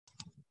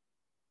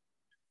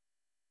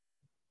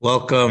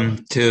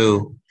Welcome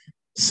to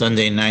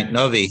Sunday Night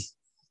Novi.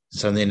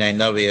 Sunday Night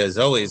Novi, as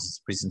always,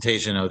 is a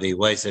presentation of the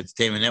Weiss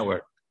Entertainment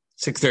Network.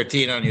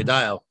 613 on your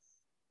dial.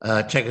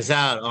 Check us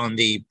out on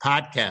the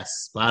podcast,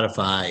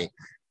 Spotify,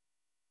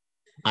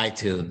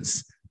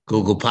 iTunes,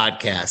 Google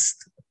Podcast,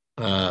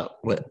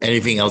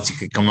 anything else you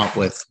could come up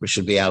with, we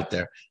should be out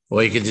there.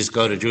 Or you can just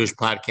go to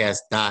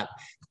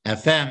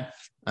jewishpodcast.fm.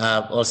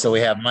 Also,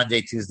 we have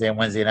Monday, Tuesday, and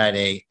Wednesday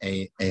night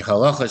a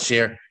halacha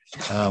share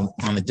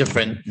on a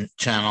different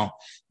channel.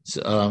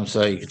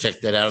 So you can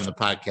check that out on the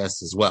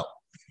podcast as well.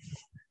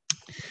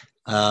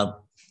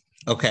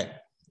 Okay.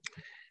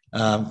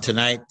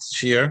 Tonight's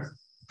shir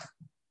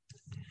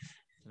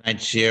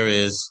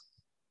is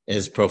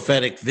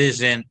prophetic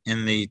vision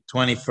in the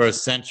 21st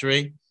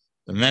century,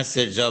 the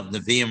message of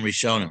Nevi'im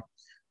Rishonim,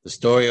 the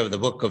story of the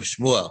book of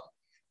Shmuel.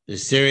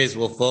 This series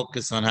will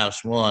focus on how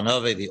Shmuel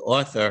Hanavi, the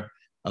author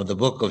of the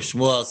book of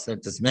Shmuel,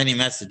 sent us many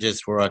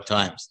messages for our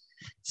times.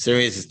 The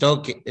series is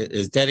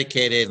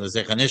dedicated to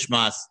Zecha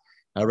Nishmas,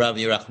 Rabbi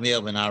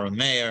Yerachmiel ben Aaron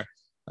Meir,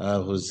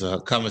 whose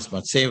Kamas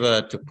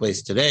Matseva took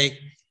place today.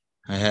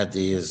 I had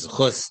the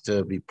zechus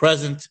to be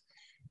present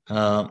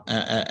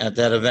at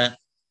that event,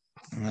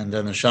 and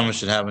then the Neshama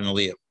should have an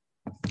aliyah.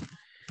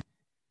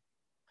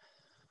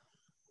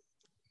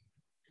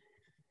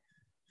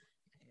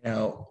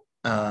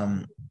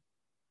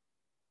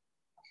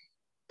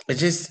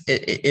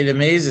 It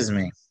amazes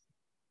me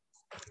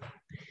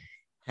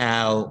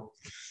how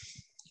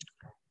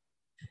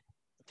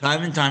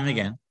time and time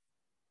again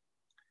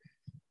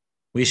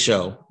we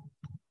show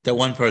that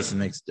one person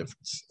makes a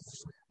difference.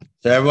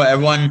 So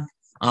everyone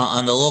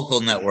on the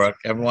local network,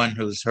 everyone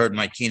who's heard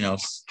my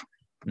keynotes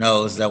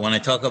knows that when I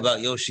talk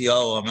about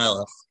Yoshiyahu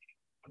HaMelech,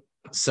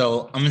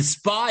 so I'm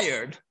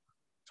inspired.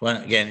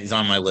 Again, he's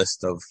on my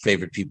list of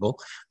favorite people.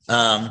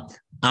 I'm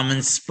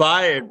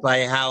inspired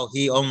by how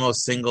he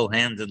almost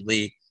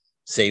single-handedly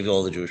saved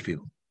all the Jewish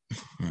people.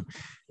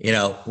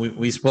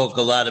 We spoke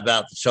a lot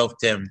about the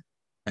Shoftim,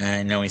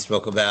 and we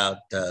spoke about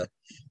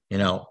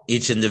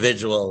each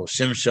individual,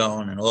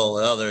 Shimshon and all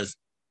the others,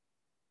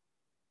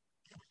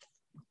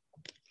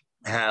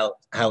 how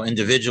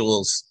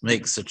individuals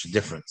make such a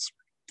difference.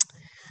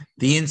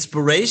 The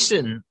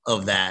inspiration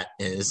of that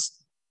is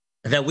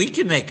that we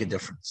can make a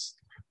difference.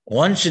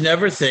 One should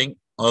never think,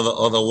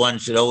 although one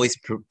should always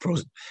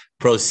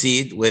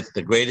proceed with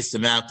the greatest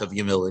amount of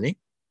humility,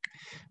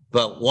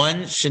 but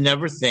one should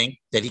never think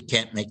that he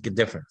can't make a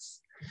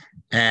difference.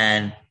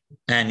 And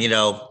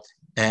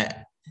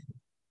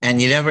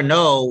you never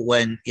know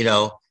when,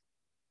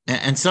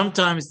 and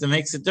sometimes that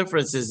makes a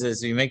difference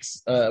is you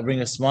bring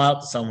a smile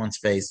to someone's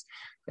face.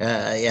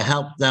 You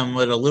help them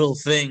with a little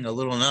thing, a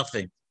little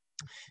nothing.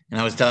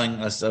 And I was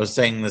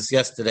saying this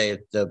yesterday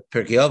at the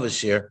Pirkei Avos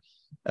shir.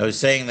 I was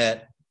saying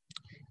that,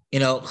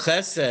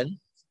 chesed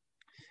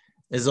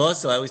is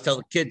also, I always tell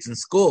the kids in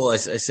school, I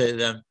say to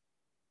them,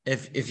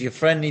 if your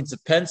friend needs a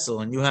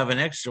pencil and you have an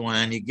extra one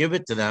and you give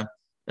it to them,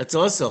 that's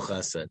also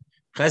chesed.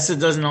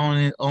 Chesed doesn't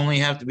only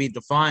have to be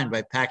defined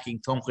by packing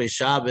Tomchei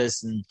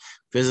Shabbos and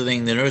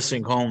visiting the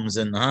nursing homes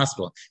and the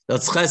hospital.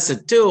 That's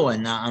chesed too,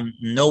 and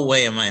no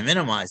way am I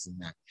minimizing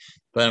that.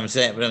 But I'm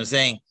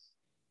saying,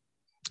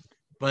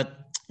 but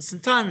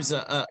sometimes,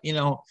 a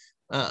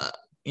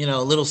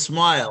little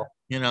smile,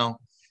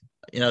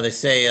 they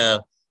say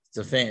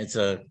it's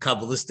a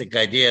Kabbalistic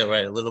idea,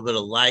 right? A little bit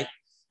of light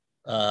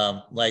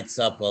lights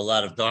up a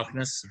lot of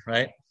darkness,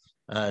 right?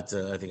 I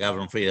think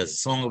Avram Fried has a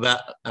song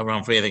about.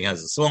 Avram Fried, I think,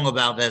 has a song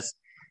about this.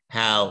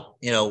 How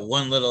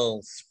one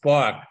little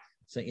spark.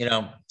 So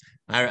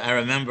I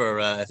remember.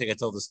 I think I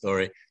told the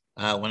story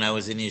when I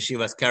was in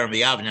Yeshivas Kerem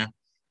B'Yavneh,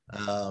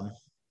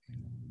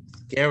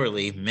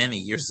 scarily many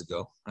years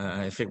ago.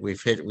 I think we're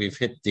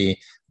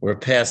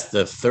past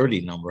the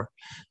 30 number.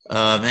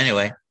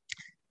 Anyway,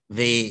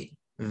 I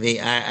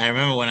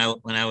remember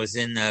when I was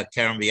in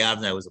Kerem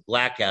B'Yavneh, it was a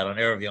blackout on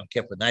Erev Yom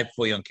Kippur, night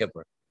before Yom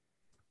Kippur,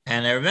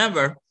 and I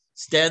remember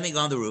standing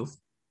on the roof,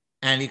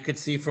 and you could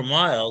see for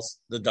miles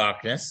the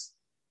darkness,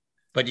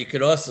 but you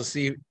could also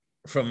see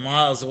from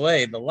miles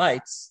away the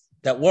lights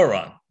that were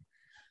on,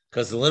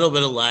 because a little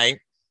bit of light,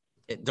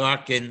 it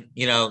darkened,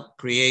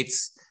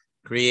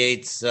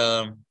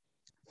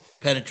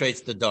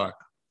 penetrates the dark,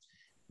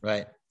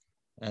 right?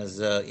 As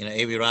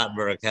Avi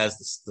Rottenberg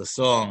has the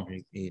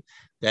song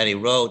that he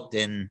wrote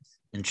in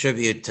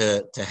tribute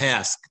to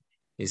Hask.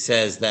 He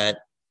says that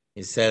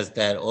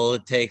all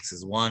it takes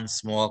is one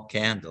small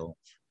candle.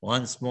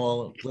 One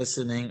small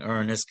glistening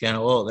earnest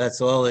candle.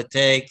 That's all it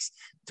takes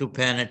to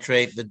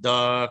penetrate the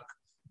dark,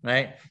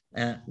 right?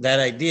 And that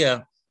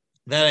idea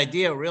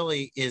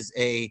really is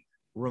a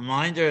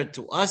reminder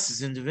to us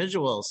as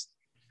individuals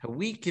how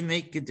we can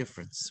make a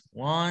difference.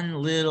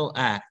 One little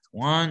act,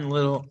 one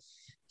little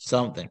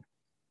something,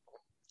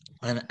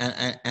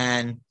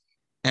 and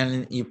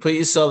you put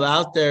yourself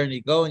out there and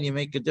you go and you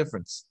make a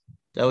difference.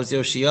 That was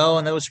Yoshiyahu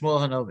and that was Shmuel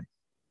Hanavi.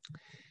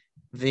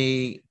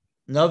 The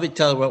Novi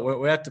tell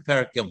we're at the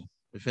Perek Gimel.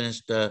 We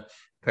finished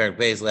Perek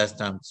Beis last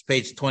time. It's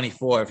page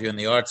 24. If you're in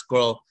the art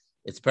scroll,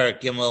 it's Perek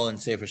Gimel and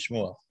Sefer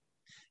Shmuel.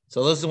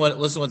 So listen what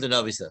the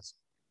Navi says.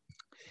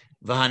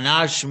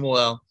 V'hanar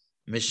Shmuel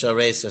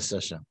mishareis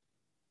Hashem.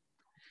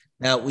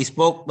 Now we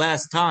spoke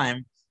last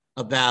time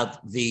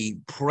about the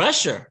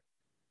pressure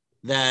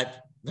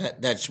that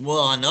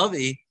Shmuel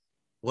Hanavi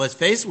was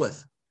faced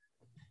with.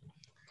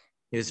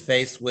 He was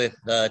faced with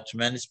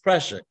tremendous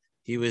pressure.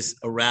 He was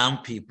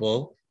around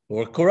people who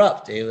were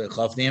corrupt,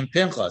 Chofni and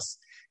Pinchas.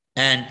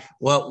 And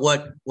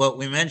what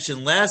we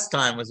mentioned last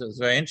time was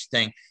very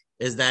interesting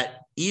is that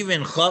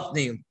even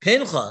Chofni and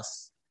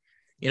Pinchas,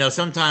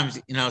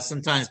 sometimes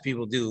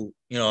people do,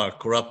 are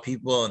corrupt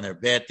people and they're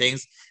bad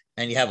things,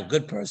 and you have a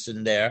good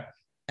person there,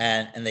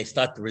 and they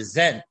start to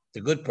resent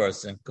the good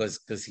person because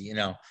we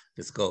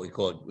call it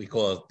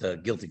the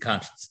guilty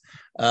conscience,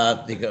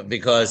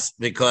 because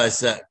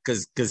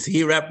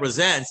he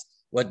represents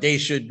what they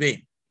should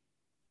be.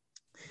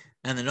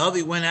 And the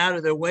Navi went out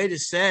of their way to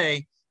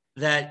say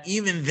that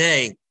even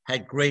they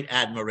had great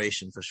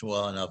admiration for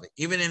Shmuel Hanavi,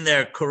 even in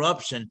their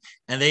corruption,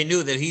 and they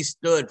knew that he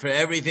stood for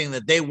everything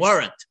that they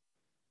weren't.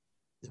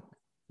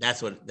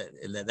 That's what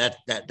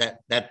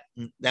that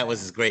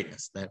was his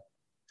greatness. That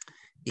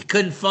you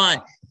couldn't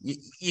find,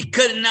 you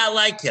could not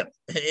like him.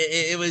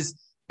 It was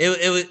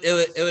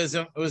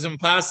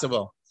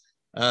impossible.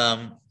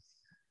 So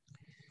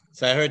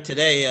I heard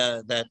today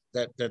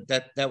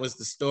that was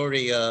the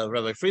story of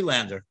Rabbi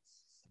Friedlander,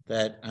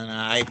 and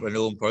I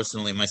knew him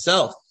personally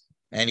myself,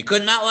 and you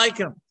could not like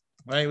him.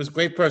 Right, he was a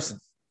great person.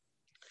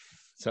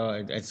 So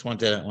I just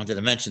wanted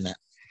to mention that.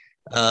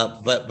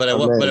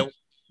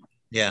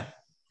 Yeah.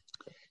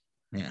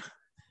 I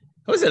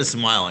always had a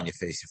smile on your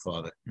face, your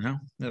father.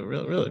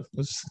 Really, it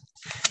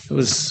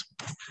was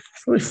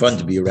really fun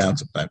to be around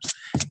sometimes.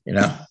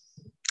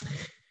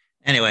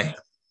 Anyway,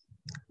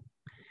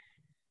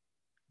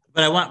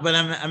 but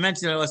I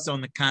mentioned it also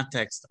in the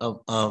context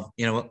of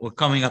we're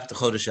coming up to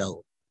Chodesh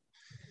Elul.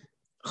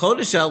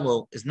 Chodesh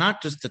Elul is not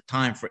just a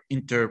time for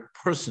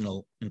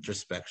interpersonal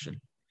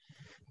introspection.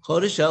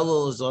 Chodesh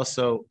Elul is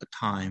also a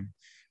time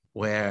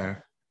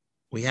where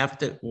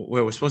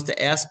we're supposed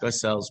to ask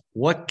ourselves,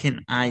 what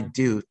can I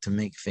do to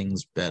make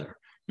things better?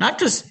 Not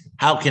just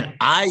how can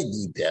I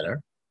be better?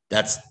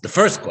 That's the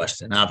first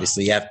question.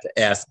 Obviously, you have to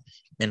ask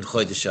in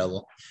Chodesh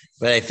Elul.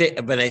 But I think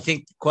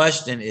the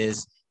question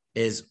is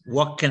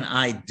what can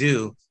I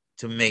do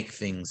to make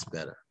things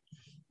better?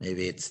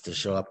 Maybe it's to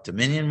show up to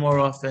minyan more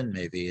often.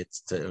 Maybe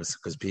it's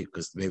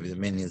because maybe the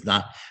minyan is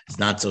not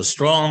so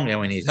strong and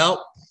we need help.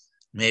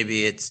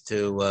 Maybe it's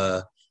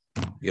to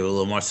give a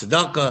little more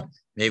tzedakah.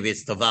 Maybe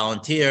it's to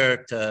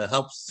volunteer to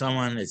help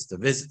someone. It's to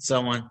visit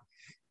someone.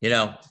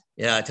 I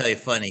tell you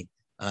funny,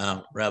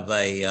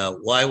 Rabbi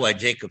Y.Y.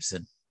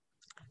 Jacobson.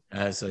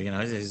 He's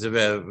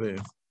a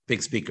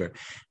big speaker.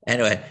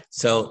 Anyway,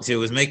 so he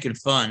was making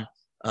fun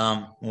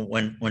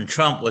when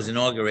Trump was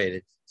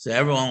inaugurated. So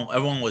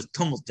everyone was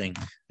tumulting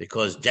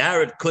because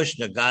Jared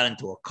Kushner got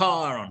into a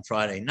car on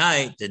Friday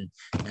night,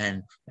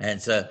 and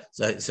so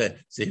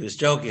he was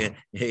joking.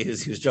 He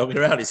was joking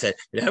around. He said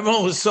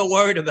everyone was so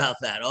worried about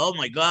that. Oh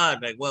my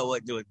God! Like,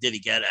 what did he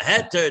get a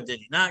heter?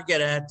 Did he not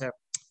get a heter?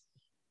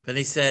 But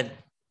he said,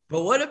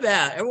 but what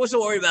about everyone's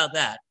so worried about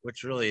that,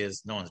 which really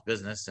is no one's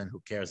business, and who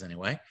cares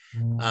anyway.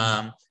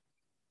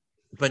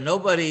 But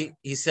nobody.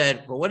 He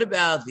said, but what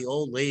about the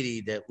old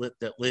lady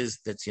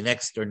that's your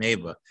next door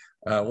neighbor?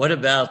 What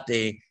about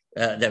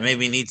that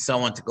maybe needs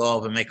someone to go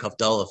over and make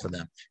havdalah for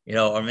them,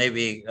 or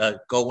maybe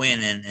go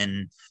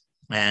in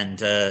and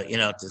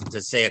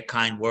to say a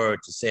kind word,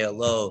 to say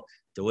hello,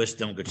 to wish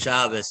them good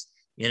Shabbos.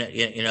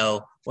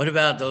 What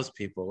about those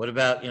people? What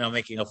about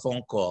making a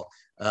phone call?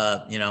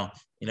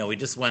 We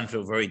just went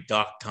through very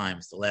dark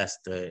times the last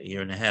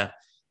year and a half,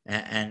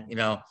 and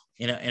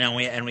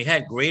we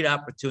had great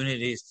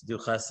opportunities to do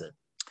chesed.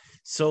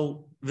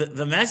 So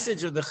the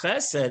message of the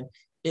chesed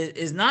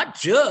is not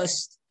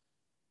just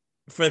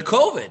for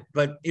COVID,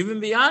 but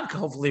even beyond.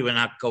 Hopefully, we're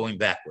not going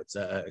backwards.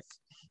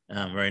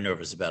 I'm very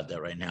nervous about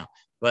that right now.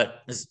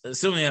 But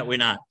assuming that we're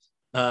not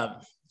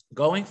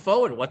going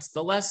forward, what's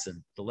the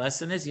lesson? The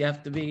lesson is you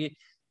have to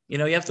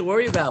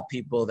worry about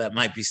people that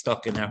might be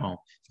stuck in their home.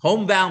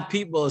 Homebound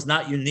people is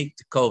not unique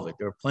to COVID.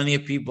 There are plenty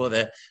of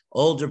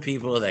older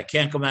people that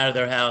can't come out of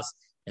their house.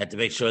 They have to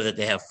make sure that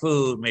they have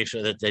food, make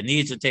sure that their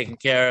needs are taken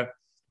care of.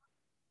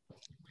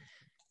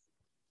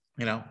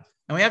 And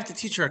we have to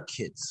teach our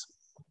kids.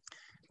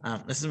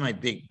 This is my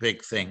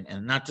big thing,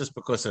 and not just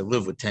because I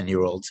live with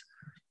 10-year-olds,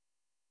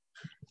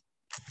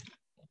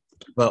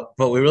 but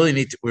we really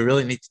need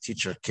to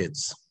teach our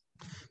kids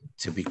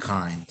to be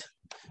kind,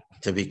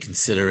 to be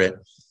considerate.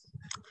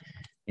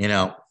 When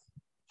a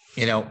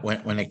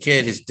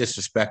kid is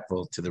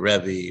disrespectful to the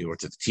Rebbe or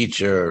to the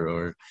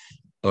teacher,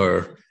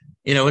 or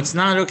it's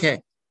not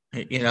okay.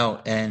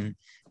 And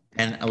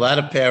a lot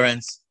of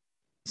parents,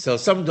 so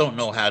some don't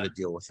know how to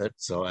deal with it.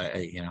 So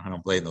I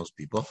don't blame those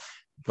people.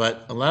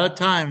 But a lot of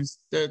times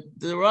there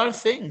are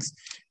things,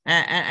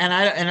 and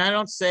I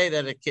don't say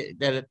that a kid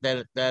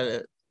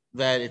that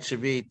it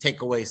should be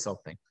take away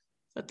something.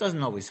 That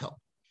doesn't always help.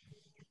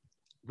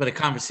 But a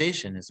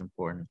conversation is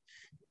important.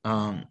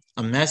 a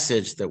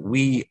message that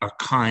we are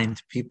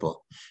kind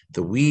people,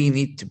 that we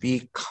need to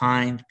be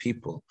kind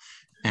people,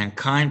 and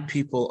kind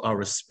people are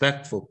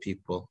respectful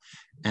people,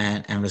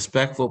 and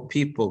respectful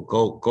people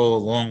go a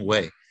long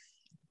way.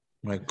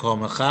 Right,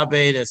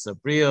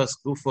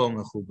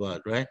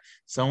 right.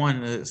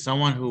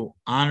 Someone who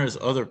honors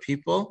other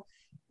people,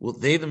 well,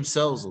 they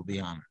themselves will be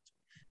honored,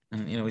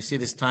 and we see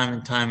this time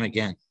and time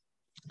again.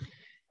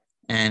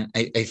 And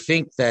I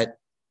think that's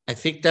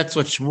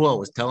what Shmuel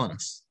was telling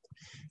us.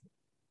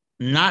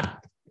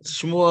 Not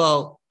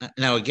Shmuel.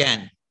 Now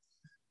again,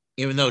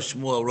 even though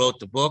Shmuel wrote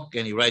the book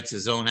and he writes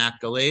his own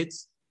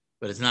accolades,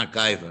 but it's not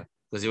Gaiva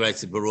because he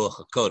writes the Baruch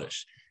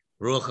HaKodesh.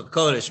 Baruch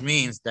HaKodesh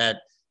means that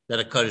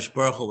a Kodesh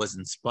Baruch Hu was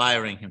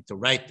inspiring him to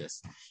write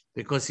this,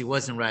 because he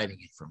wasn't writing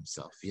it for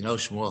himself.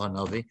 Shmuel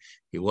Hanavi,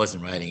 he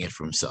wasn't writing it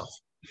for himself.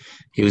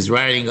 He was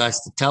writing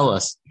us to tell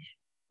us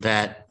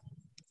that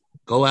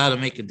go out and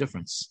make a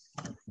difference.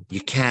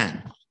 You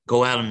can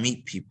go out and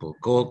meet people.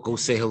 Go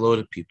say hello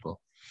to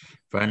people.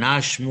 V'ana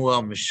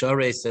Shmuel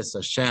Mishare says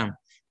Hashem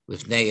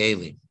Lifnei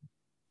Eli.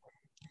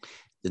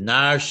 The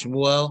Nar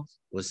Shmuel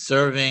was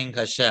serving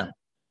Hashem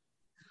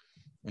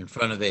in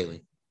front of Eli.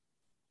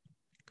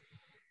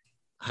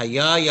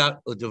 Haya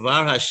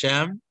Udavar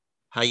Hashem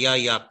Haya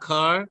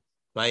Yakar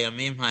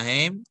Bayamim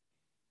Hahem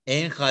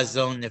Ein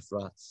Chazon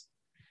Nifratz.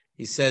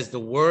 He says the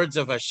words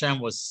of Hashem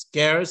was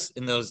scarce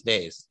in those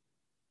days.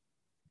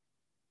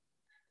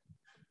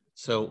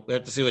 So we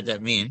have to see what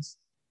that means.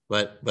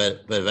 But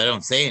if I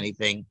don't say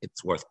anything,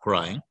 it's worth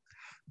crying.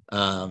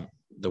 The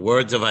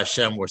words of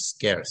Hashem were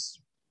scarce.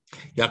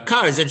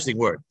 Yakar is an interesting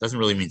word. Doesn't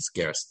really mean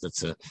scarce.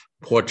 That's a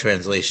poor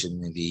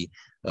translation in the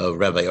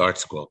Rabbi Art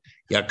School.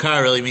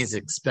 Yakar really means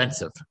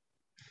expensive.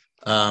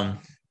 That's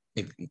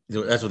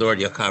what the word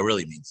yakar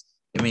really means.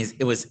 It means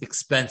it was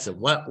expensive.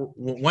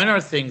 When are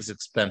things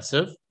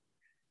expensive?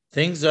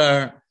 Things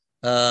are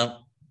I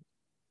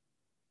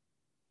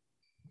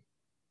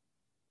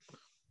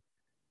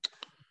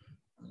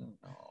don't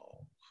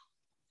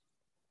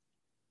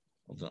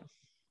know.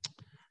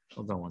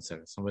 Hold on 1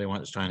 second. Somebody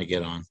is trying to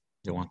get on.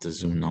 They want the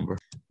Zoom number.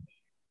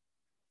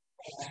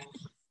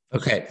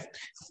 Okay.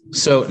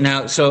 So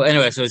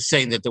it's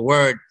saying that the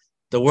word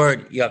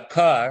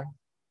yakar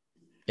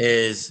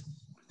is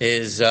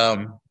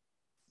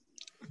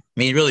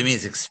really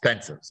means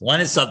expensive. So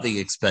when is something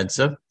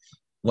expensive?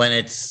 When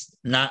it's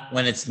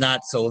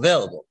not so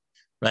available,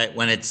 right?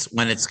 When it's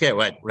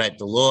scarce, right?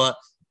 The law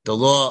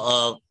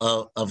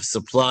of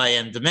supply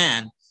and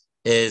demand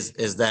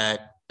is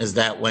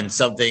that when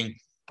something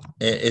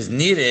is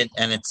needed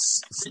and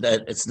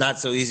it's not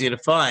so easy to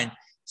find,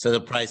 so the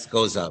price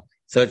goes up.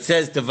 So it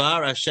says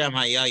Devar Hashem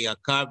Haya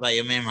Yakar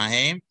Bayamim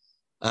Hahem.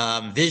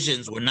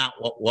 Visions were not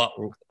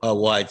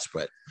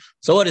widespread.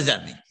 So what does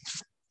that mean?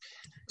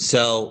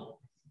 So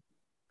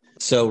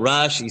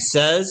Rashi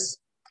says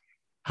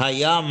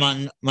Haya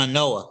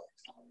Manoah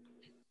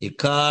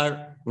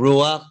Ikar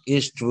Ruach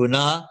Ish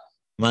Tvuna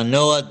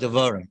Manoah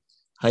Devarim.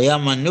 Haya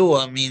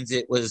Manoah means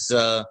it was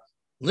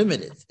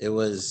limited. It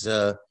was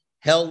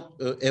held.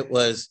 It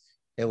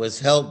was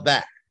held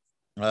back.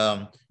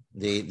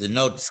 The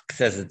note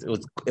says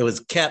it was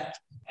kept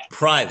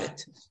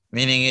private,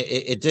 meaning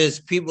it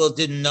is people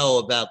didn't know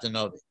about the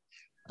Novi.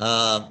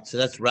 So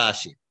that's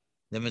Rashi.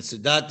 The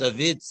Metzudat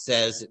David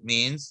says it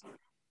means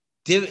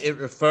it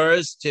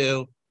refers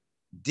to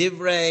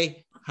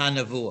Divrei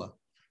Hanavua.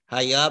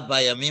 Haya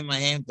bayamim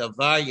ahem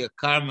davar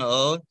yakar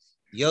me'od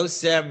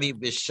yoser mi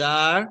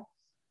bishar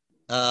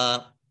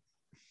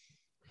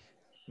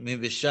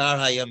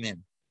hayamim.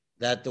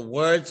 That the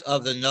words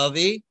of the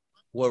Novi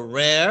were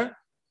rare,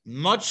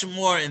 much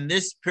more in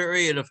this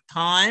period of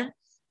time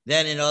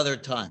than in other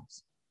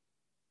times.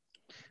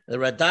 The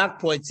Radak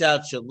points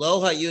out,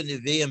 Shelo hayu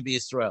neviim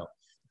b'Yisrael.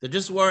 There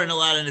just weren't a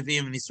lot of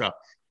neviim in Israel.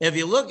 If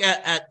you look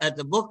at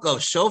the book of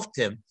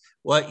Shoftim,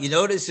 what you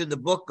notice in the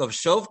book of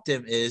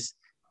Shoftim is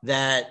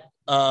that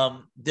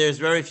there's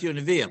very few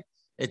neviim.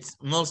 It's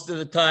most of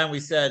the time we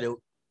said, it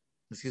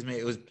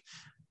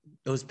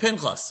was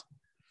Pinchas.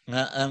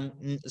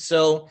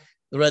 So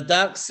the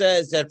Radak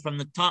says that from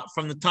the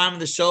time of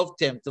the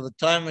Shoftim to the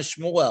time of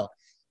Shmuel,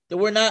 there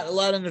were not a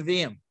lot of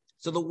neviim.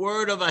 So the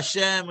word of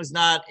Hashem was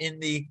not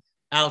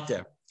out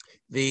there.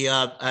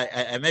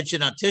 I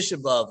mentioned on Tisha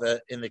B'Av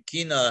in the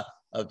Kina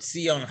of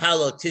Tzion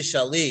Halo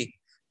Tishali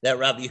that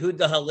Rabbi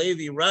Yehuda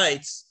Halevi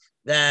writes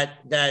that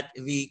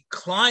the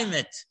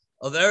climate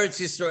of Eretz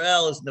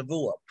Yisrael is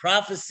nevuah.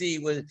 Prophecy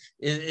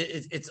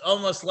it's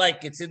almost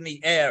like it's in the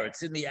air,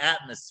 it's in the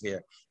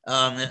atmosphere.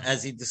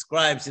 As he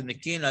describes in the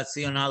Kina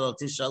Tzion Halo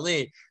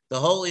Tishali, the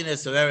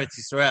holiness of Eretz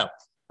Yisrael.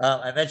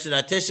 I mentioned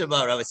on Tisha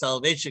B'Av, Rabbi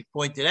Soloveitchik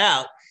pointed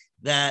out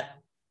that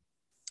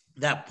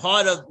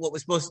part of what we're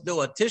supposed to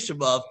do on Tisha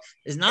B'Av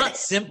is not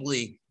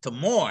simply to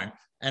mourn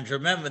and to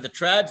remember the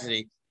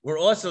tragedy. We're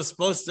also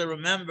supposed to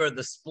remember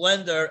the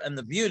splendor and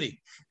the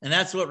beauty. And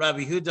that's what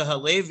Rabbi Yehuda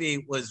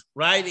Halevi was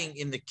writing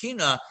in the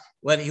Kina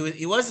when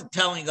he wasn't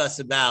telling us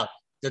about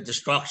the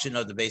destruction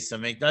of the Beis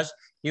HaMikdash.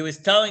 He was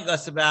telling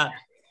us about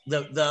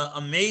the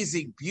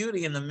amazing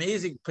beauty and the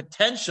amazing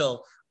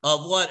potential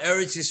of what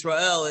Eretz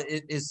Yisrael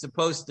is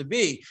supposed to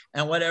be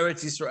and what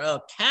Eretz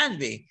Yisrael can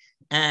be.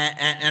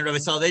 And Rabbi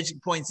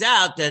Soloveitchik points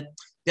out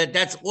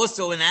that's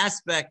also an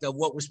aspect of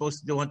what we're supposed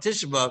to do on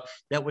Tisha B'Av,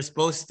 that we're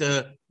supposed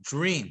to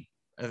dream,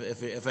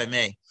 if I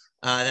may.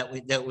 That we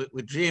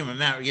dream.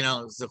 Remember,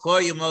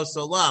 Zechor Yemos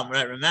Olam,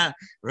 right?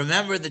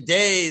 Remember the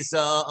days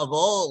of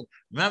old.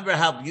 Remember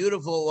how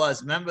beautiful it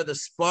was. Remember the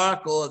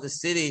sparkle of the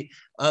city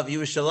of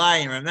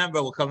Yerushalayim.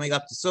 Remember, we're coming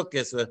up to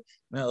Sukkot. So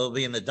it'll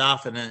be in the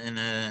Daf in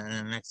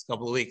the next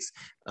couple of weeks.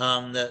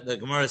 The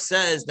Gemara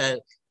says that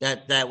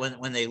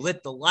when they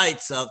lit the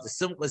lights of the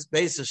Simchas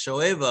Beis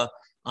HaShoeva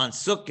on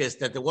Sukkot,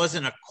 that there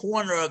wasn't a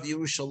corner of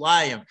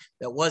Yerushalayim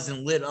that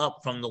wasn't lit up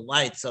from the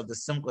lights of the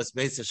Simchas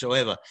Beis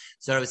HaShoeva.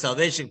 So Rabbi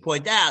Soloveitchik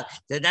point out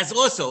that that's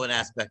also an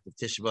aspect of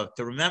Tisha B'Av,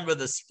 to remember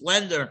the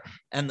splendor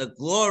and the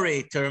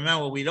glory, to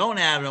remember what we don't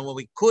have and what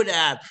we could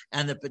have,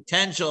 and the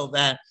potential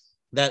that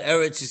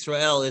Eretz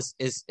Yisrael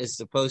is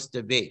supposed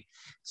to be.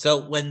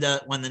 So when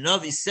the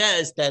Navi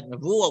says that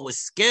Nevuah was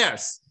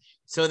scarce,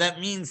 so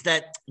that means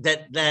that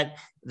Eretz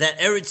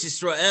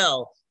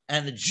Yisrael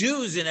and the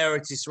Jews in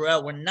Eretz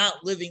Yisrael were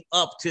not living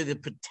up to the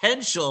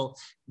potential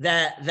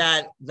that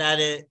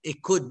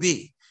it could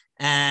be.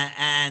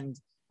 And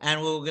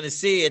what we're going to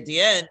see at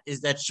the end is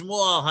that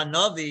Shmuel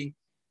Hanavi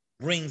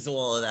brings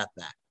all of that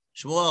back.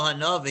 Shmuel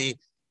Hanavi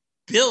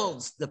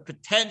builds the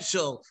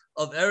potential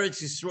of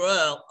Eretz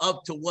Yisrael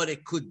up to what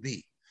it could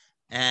be.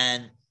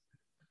 And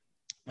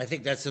I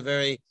think that's a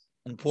very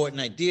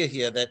important idea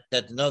here, that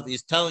the Navi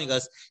is telling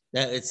us,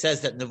 that it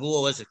says that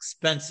Nevuah was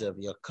expensive,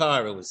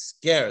 yakar, it was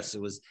scarce, it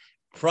was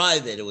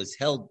private, it was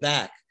held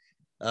back.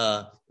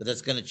 But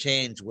that's going to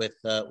change with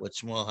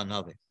Shmuel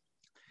Hanavi.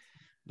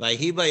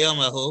 Vayhi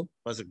bayomahu,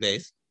 pasuk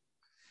beis,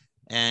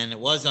 and it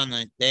was on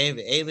the day of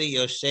Eli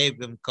Yoshev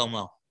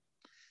b'mkomo.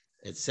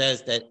 It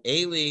says that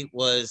Eli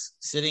was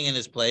sitting in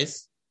his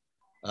place.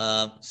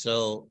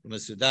 So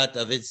Mesudat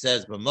David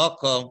says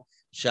b'mokom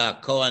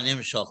sha'kohanim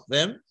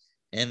shochvim,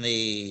 in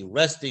the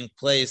resting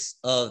place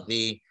of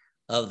the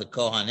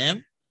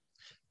Kohanim,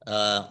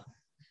 right.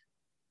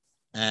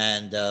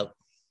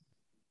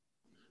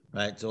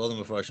 So all the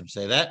Mefarshim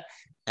say that,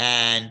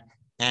 and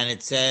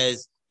it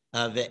says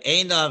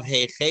ve'enav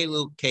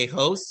heichelu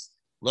kehos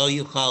lo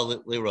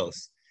yuchal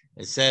liros.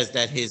 It says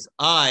that his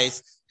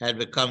eyes had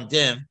become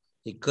dim;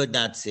 he could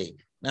not see.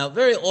 Now,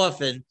 very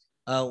often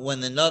when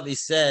the Navi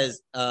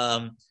says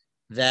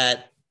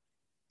that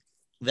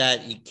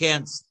he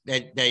can't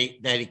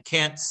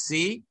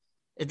see,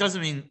 it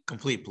doesn't mean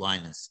complete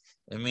blindness.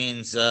 It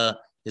means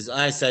his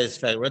eyesight is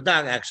fake.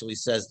 Radak actually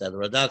says that.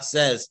 Radak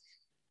says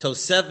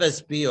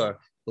Tosefes bior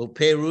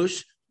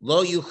uperush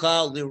lo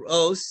yuchal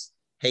liros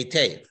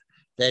heitev,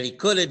 that he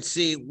couldn't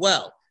see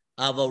well.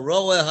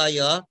 Avaroe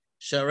haya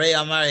sharei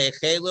amar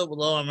hechelu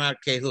v'lo amar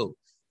kehu.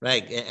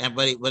 Right,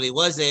 but he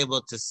was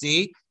able to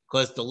see,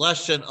 because the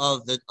lashon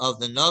of the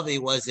Navi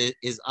was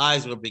his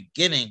eyes were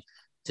beginning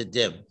to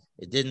dim.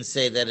 It didn't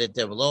say that it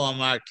lo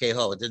amar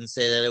keho. It didn't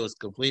say that it was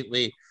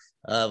completely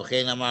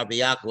v'chein amar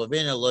b'Yaakov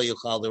Avinu lo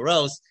yuchal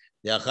liros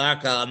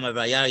v'acharka amar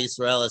vayar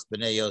Yisrael es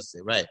b'nei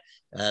Yosef. Right.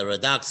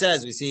 Radak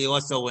says, we see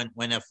also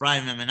when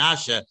Ephraim and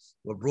Menashe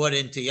were brought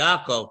into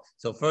Yaakov.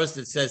 So first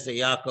it says that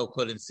Yaakov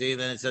couldn't see,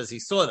 then it says he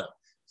saw them.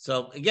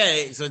 So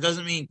again, so it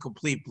doesn't mean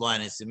complete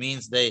blindness. It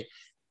means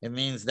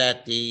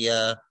that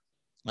the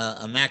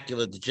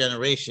macular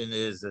degeneration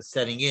is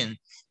setting in,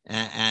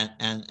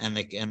 and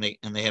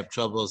they have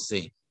trouble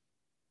seeing.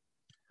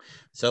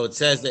 So it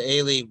says that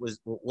Eli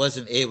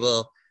wasn't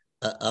able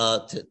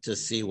to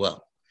see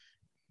well.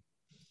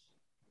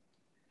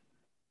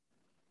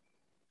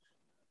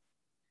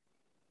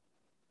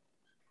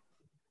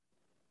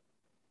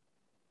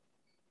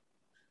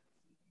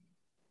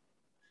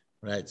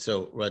 Right.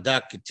 So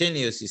Radak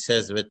continues. He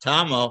says,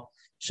 "V'tamo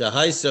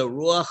shahaisa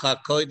ruach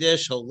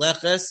hakodesh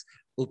holeches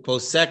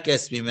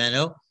uposekes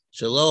mimenu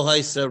shelo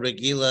haisa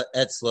regila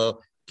etzlo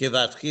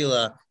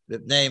kivatchila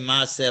v'bnei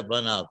maseh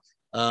banav."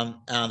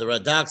 The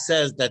Radak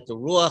says that the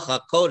ruach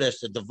hakodesh,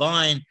 the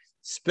divine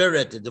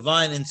spirit, the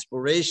divine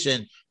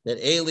inspiration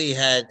that Eli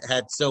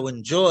had so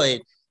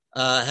enjoyed,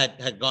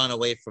 had gone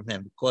away from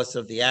him because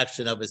of the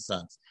action of his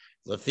sons.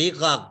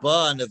 Lefichach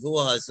ba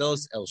nevuah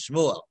hazos el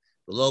Shmuel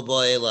v'lo ba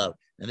elav.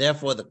 And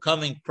therefore, the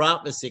coming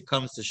prophecy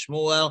comes to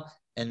Shmuel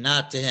and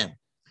not to him.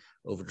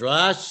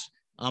 Uvdrash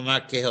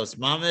amar kehos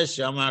mamish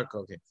amar.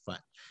 Okay, fine.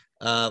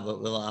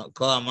 But we'll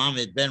call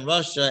Mamid ben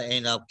Rasha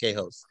ein al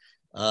kehos.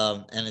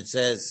 And it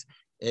says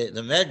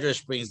the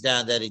Medrash brings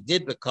down that he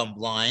did become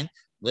blind,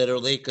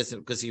 literally,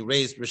 because he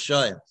raised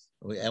Rishayim.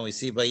 And we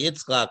see by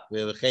Yitzchak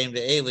we came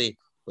to Eli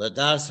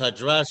ladas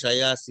hadrash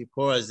hayasi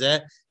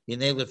porazeh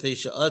hinei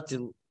lefisha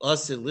asil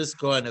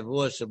liskor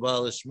nevuah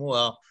shabal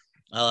Shmuel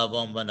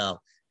alavon banav.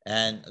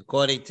 And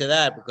according to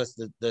that, because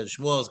the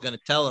Shmuel is going to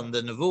tell him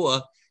the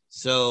nevuah,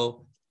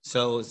 so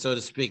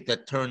to speak,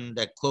 that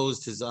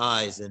closed his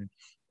eyes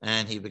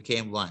and he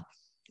became blind.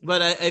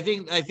 But I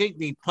think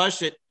the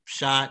Pashut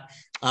shot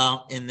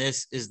in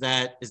this is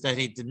that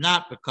he did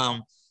not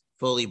become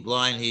fully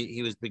blind.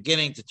 He was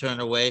beginning to turn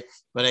away,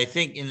 but I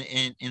think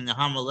in the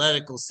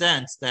homiletical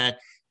sense that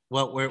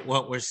what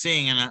we're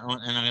seeing, and I'm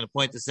going to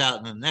point this out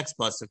in the next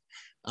pasuk,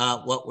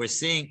 what we're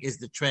seeing is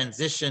the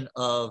transition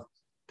of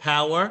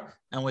power,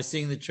 and we're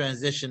seeing the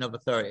transition of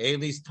authority.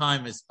 Eli's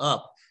time is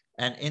up,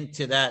 and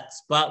into that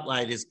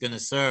spotlight is going to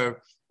serve,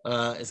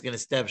 is going to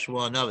step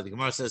Shmuel Hanavi. The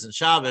Gemara says in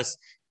Shabbos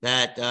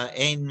that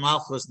Ein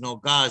Malchus no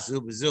Gazu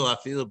B'zu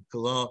Afilu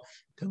Kalo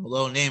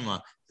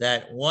Nema,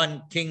 that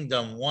one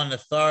kingdom, one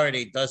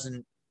authority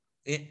doesn't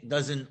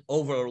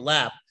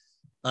overlap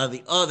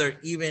the other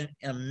even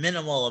a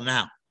minimal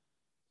amount,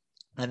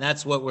 and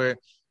that's what we're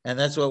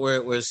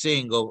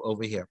seeing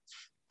over here.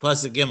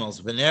 Pasuk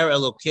Gimels V'ner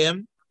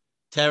Elokim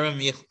Terem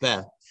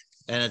Yichpeh,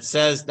 and it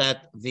says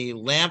that the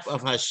lamp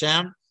of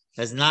Hashem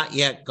has not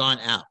yet gone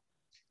out.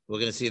 We're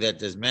going to see that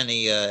there's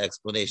many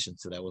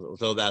explanations to that. We'll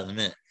talk about it in a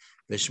minute.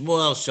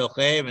 V'Shmuel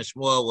Shochem, and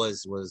Shmuel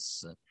was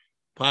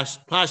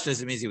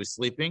Pashtas, it means he was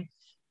sleeping.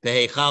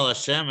 Beheichal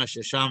Hashem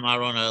Hashesham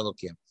Aron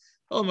Elokim.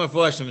 All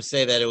Mefarshim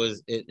say that it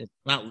was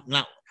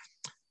not.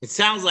 It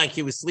sounds like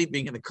he was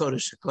sleeping in the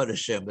Kodesh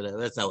Kodeshim, but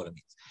that's not what it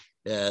means.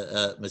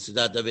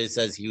 Mesudat David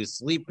says he was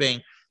sleeping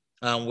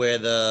where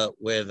the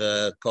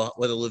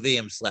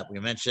Levium slept. I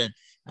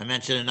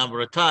mentioned a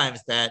number of times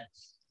that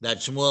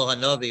Shmuel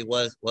Hanavi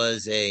was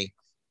a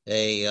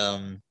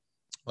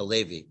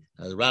Levi.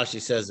 The Rashi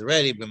says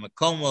already,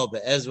 b'makomo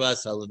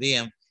be'ezras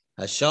haleviim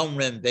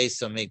hashomrim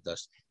beis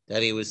hamikdash,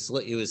 that he was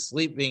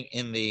sleeping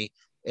in the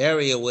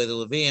area where the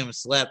Levium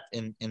slept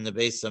in the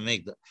Beis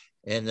Hamikdash,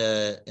 in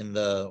the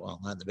well,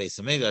 not the Beis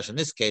Hamikdash in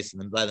this case,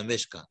 by the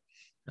Mishkan.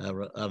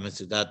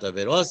 Mitzudat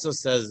David also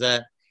says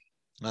that.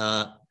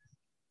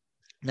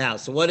 Now,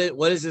 so what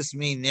does this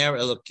mean? Ner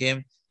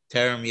Elokim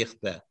Terem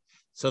Yichpeh.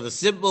 So the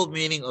simple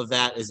meaning of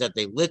that is that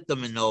they lit the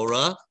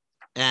menorah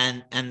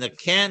and the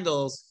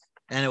candles,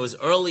 and it was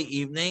early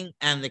evening,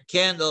 and the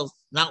candles,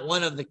 not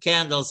one of the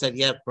candles had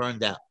yet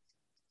burned out.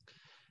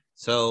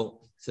 So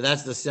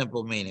that's the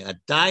simple meaning.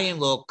 Adayin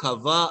lo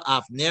kava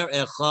af ner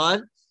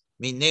echad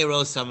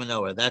mineros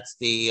hamenorah. That's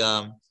the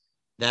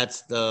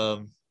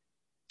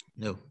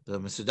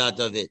Mesudat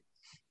David,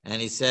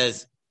 and he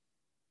says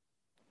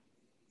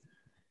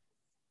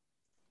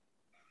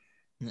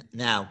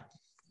now.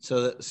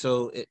 So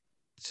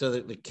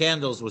the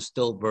candles were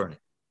still burning.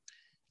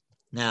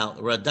 Now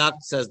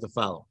Radak says the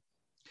following: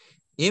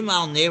 Im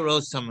al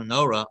neros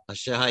hamenorah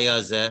asher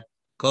hayazeh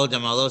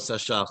kodem alos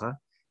hashachar.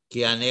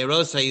 He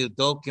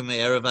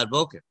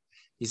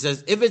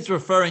says, if it's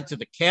referring to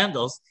the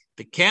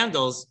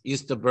candles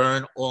used to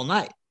burn all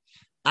night.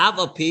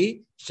 Even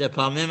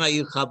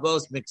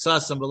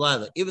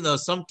though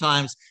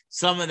sometimes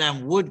some of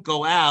them would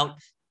go out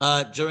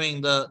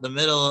during the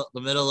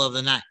middle of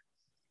the night.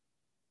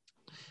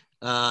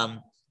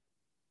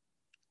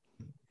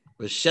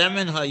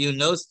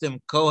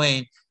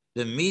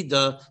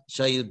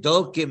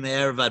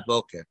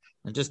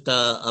 And just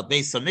a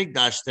Beis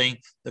Hamikdash thing,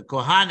 the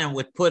Kohen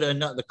would put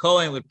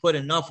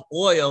enough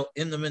oil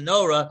in the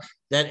menorah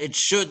that it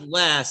should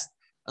last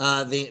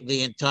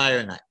the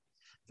entire night.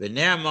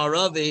 V'ner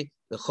Maravi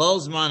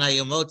v'cholzman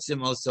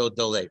hayomotzim also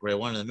dolek. Right,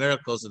 one of the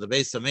miracles of the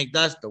Beis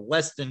Hamikdash, the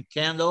western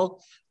candle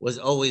was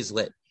always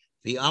lit.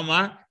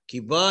 V'amar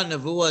kiba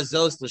nevuah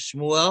zos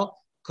l'Shmuel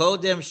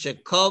kodem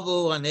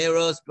shekavu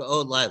haneros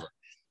be'od laila.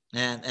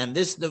 And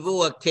this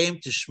nevuah came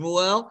to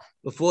Shmuel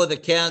before the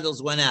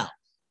candles went out.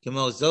 So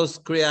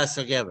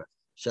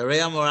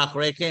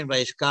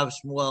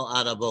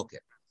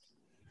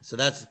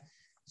that's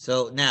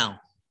now.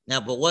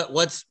 But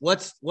what's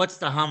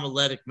the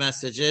homiletic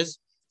messages?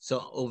 So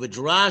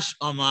Uvidrash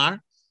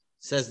Amar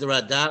says the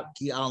Radak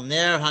ki al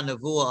ner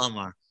hanavua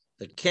Amar,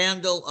 the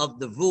candle of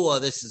the vua.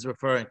 This is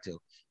referring to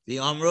the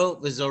Amru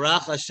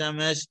v'zorach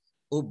hashemesh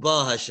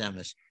uba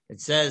hashemesh.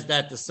 It says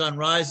that the sun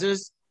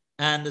rises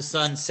and the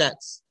sun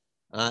sets.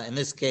 In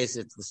this case,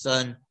 it's the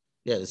sun.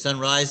 Yeah, the sun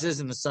rises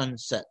and the sun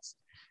sets.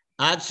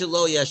 Ad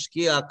shelo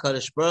yashkia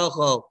kadosh baruch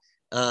hu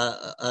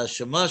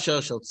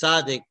shemasho shel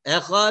tzadik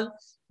echad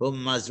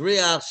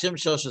u'mazriach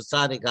shimsho shel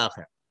tzadik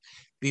acher.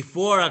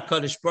 Before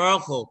HaKadosh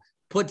Baruch Hu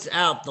puts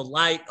out the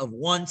light of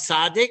one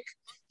tzaddik,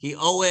 he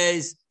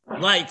always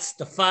lights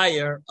the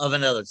fire of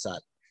another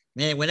tzaddik.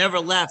 Meaning, we're never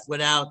left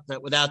without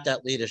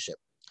that leadership.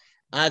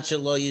 Ad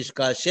shelo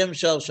yishka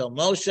shimsho shel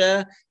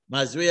Moshe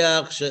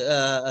mazriach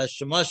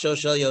shemasho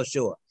shel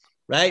Yoshua.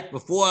 Right?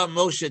 Before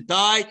Moshe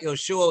died,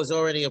 Yoshua was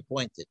already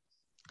appointed.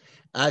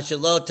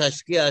 Ashelo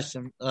tashkia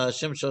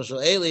shimshol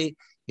shel Eli,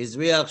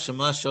 hizriach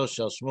shemasho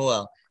shel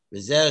Shmuel.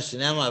 V'zer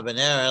shenema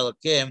v'ner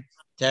elokim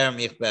terem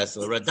yichpeh.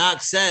 So Radak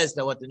says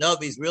that what the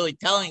Novi is really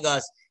telling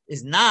us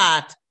is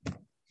not,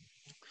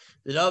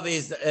 the Novi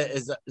is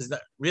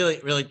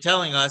really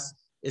telling us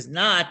is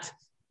not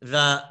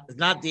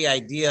the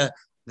idea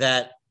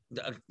that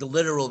the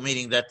literal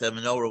meaning that the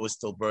menorah was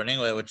still burning,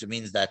 which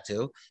means that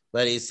too.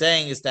 But he's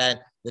saying is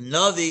that the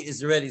Navi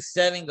is already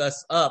setting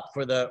us up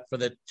for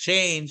the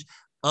change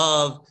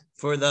of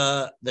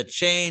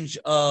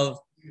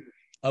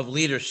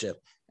leadership.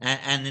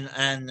 And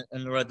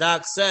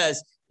Radak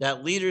says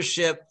that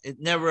leadership, it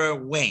never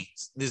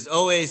wanes. There's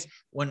always,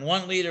 when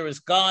one leader is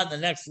gone, the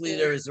next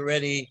leader is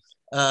already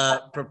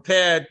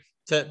prepared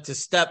to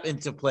step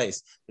into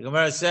place. The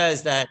Gemara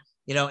says that,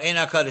 Ein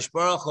HaKadosh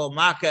Baruch Hu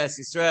Makas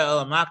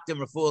Yisrael Makdim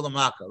Refuah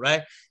L'Maka,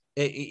 right?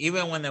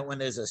 Even when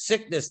there's a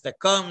sickness that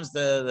comes,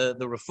 the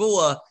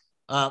refuah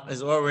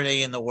is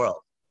already in the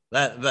world.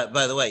 But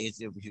by the way,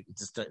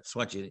 just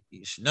want you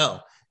should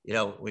know,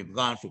 we've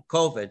gone through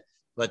COVID,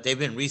 but they've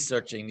been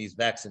researching these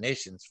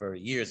vaccinations for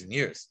years and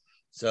years.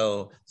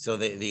 So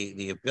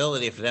the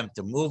ability for them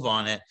to move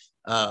on it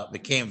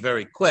became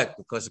very quick,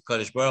 because the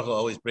Kadosh Baruch Hu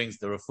always brings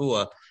the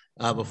refuah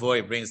before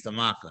he brings the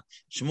makkah.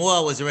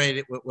 Shmuel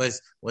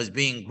was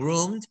being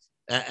groomed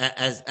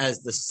as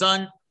the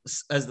sun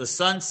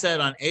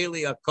set on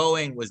Eli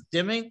HaKohen was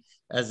dimming,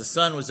 as the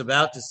sun was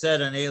about to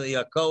set on Eli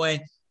HaKohen.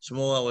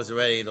 Shmuel was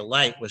already, the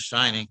light was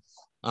shining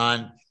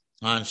on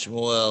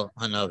Shmuel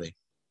Hanavi.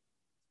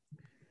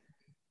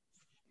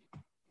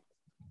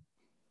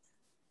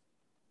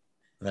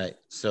 Right.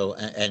 So,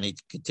 and he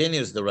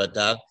continues the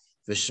Radak.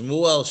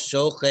 V'Shmuel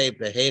shochei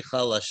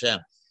beheichal Hashem.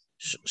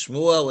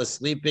 Shmuel was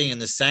sleeping in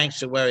the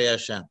sanctuary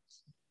Hashem.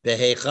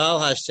 Beheichal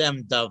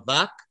Hashem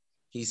davak.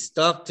 He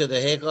stuck to the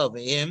heichal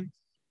v'im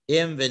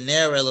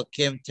v'ner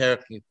elokim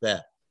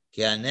terkipeh.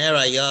 Ki haner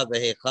haya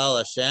beheichal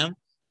Hashem.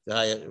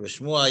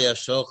 V'Shmuel haya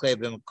shochei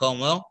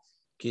b'mkomo.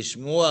 Ki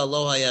Shmuel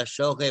lo haya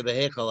shochei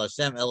beheichal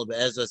Hashem el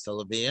be'ezras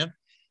halabiyim.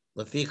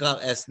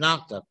 Lefichal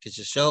esnachta. Ki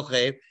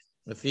shochei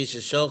lefi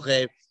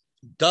shochei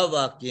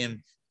davakim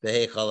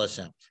beheichal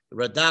Hashem.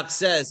 Radak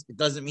says it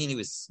doesn't mean he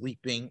was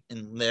sleeping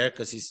in there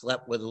because he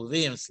slept where the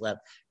Levium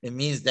slept. It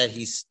means that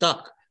he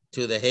stuck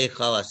to the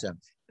Heichal Hashem.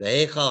 The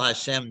Heichal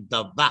Hashem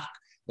davak.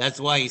 That's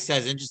why he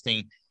says,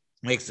 interesting,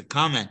 makes a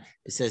comment.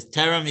 It says,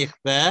 Terem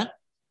yichbeh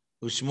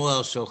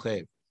u'shmuel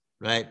shochev.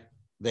 Right?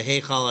 The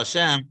Heichal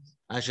Hashem.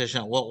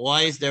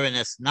 Why is there an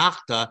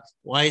esnachta?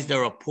 Why is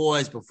there a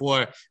pause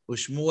before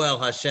Ushmuel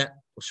Hashem?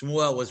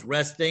 Shmuel was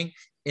resting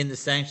in the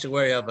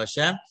sanctuary of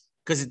Hashem?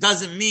 Because it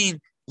doesn't mean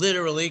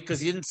literally, because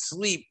he didn't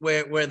sleep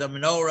where the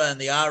menorah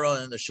and the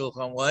aron and the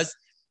shulchan was.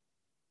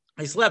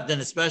 He slept in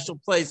a special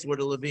place where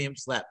the Levium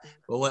slept.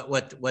 But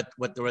what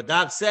the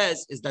Radak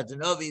says is that the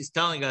Novi is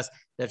telling us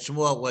that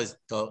Shmuel was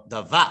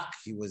davak.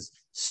 He was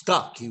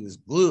stuck. He was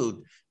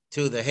glued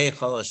to the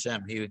Heichal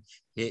Hashem.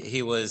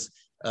 He was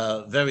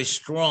very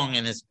strong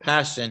in his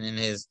passion, in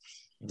his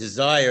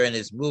desire, and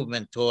his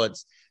movement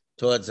towards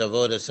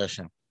Avodas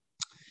Hashem.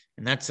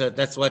 And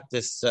that's what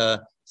this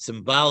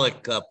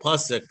symbolic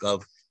pasuk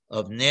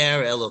of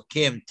Ner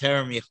Elokim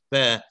Terem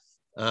Yichbeh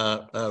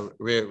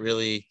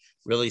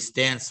really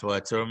stands for.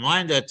 It's a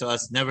reminder to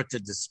us never to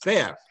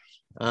despair.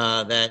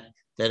 That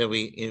if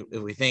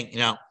we think,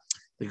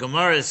 the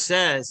Gemara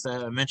says,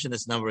 I mentioned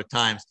this a number of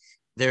times,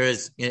 there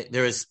is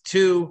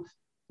two,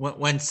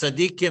 when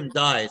Tzadikim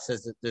die, it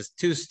says that there's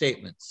two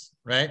statements,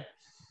 right?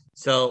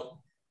 So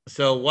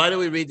why do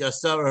we read the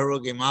Asara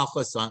Harugi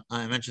Malchus on?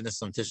 I mentioned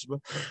this on Tisha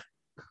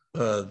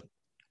B'Av.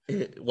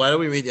 Why do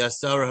we read the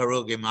Asara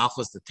Harugi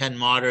Malchus, the 10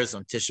 martyrs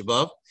on Tisha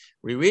B'Av?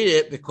 We read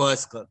it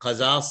because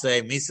Chazal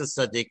say Misa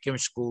Tzadikim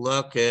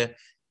Shkula ke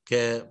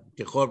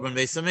Chorban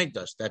Beis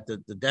Hamikdash, that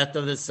the death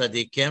of the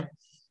Tzadikim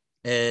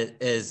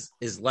is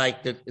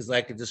like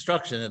a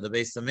destruction of the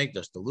Beis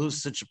Hamikdash. To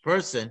lose such a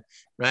person,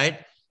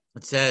 right?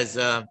 It says,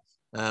 right?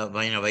 So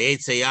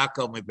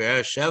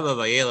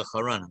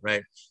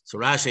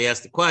Rashi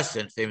asked the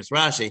question, famous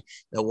Rashi,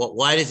 that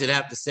why does it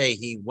have to say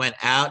he went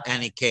out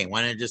and he came?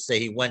 Why didn't it just say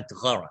he went to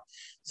Haran?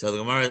 So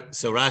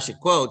Rashi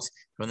quotes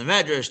from the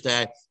Medrash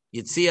that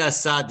Yitzia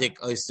Sadik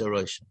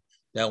Oysteroshim,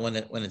 that when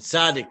a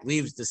Sadik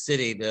leaves the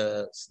city,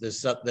 a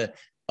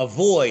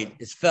void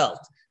is felt,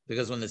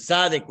 because when the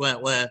Sadik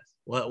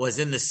was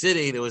in the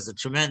city, there was a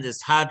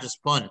tremendous Hadras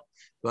Pun.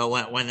 But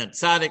when the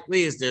tzaddik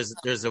leaves,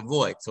 there's a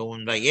void. So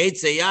when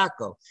Vayetze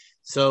Yaakov,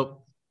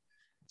 so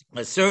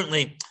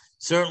certainly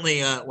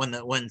when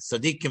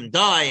tzaddikim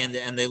die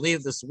and they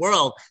leave this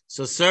world,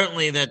 so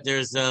certainly that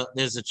there's a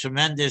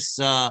tremendous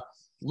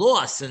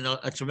loss and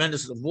a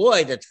tremendous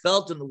void that's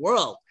felt in the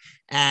world,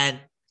 and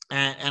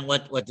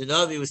what the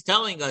Navi was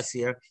telling us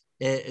here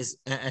is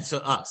so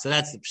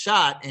that's the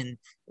pshat and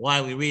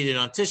why we read it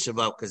on Tisha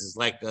B'Av, because it's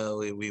like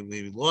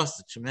we lost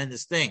a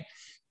tremendous thing.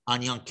 On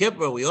Yom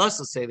Kippur, we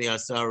also say the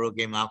Asar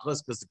Rugei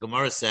Malchus, because the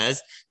Gemara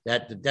says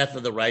that the death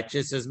of the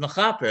righteous is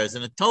mechaper, as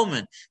an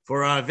atonement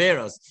for our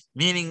averos,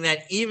 meaning that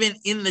even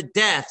in the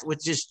death,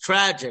 which is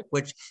tragic,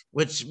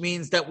 which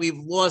means that we've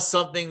lost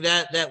something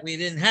that we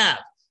didn't have,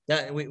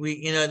 that we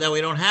that we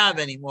don't have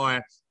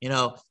anymore.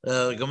 Gemara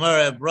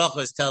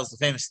Brachos tells the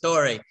famous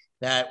story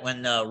that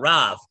when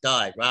Rav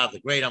died,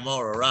 the great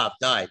Amora Rav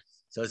died.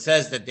 So it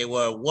says that they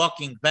were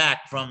walking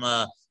back from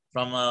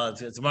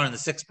it's more in the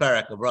 6th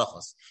parak of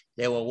Brachos.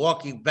 They were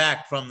walking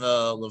back from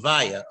the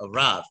Levaya of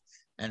Rav,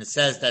 and it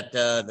says that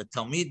the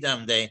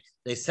Talmidim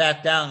they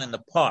sat down in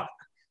the park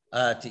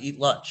to eat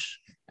lunch,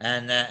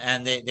 and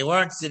they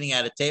weren't sitting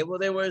at a table;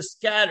 they were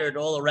scattered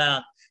all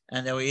around,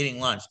 and they were eating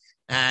lunch.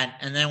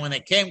 And then when they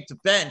came to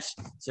bench,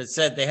 so it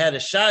said they had a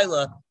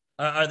shaila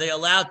are they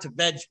allowed to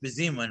bench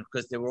bezimun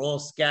because they were all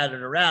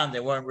scattered around? They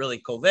weren't really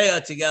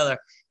koveya together.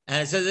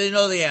 And it says they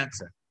know the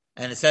answer.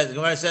 And it says the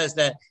Gemara says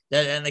that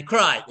and they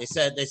cried. They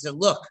said,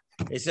 look,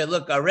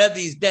 our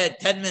Rebbe's dead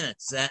 10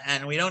 minutes,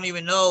 and we don't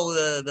even know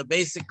the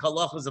basic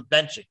halachas of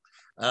benching.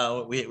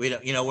 We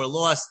don't, we're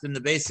lost in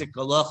the basic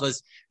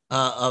halachas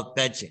of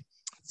benching.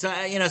 So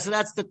so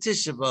that's the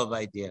Tisha B'Av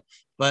idea.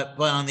 But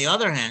on the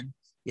other hand,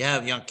 you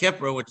have Yom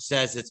Kippur, which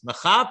says it's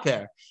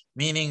mechaper,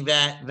 meaning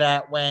that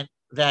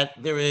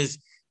there is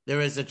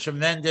a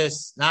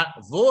tremendous, not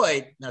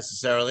void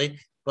necessarily,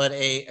 but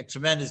a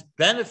tremendous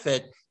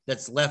benefit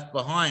that's left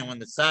behind when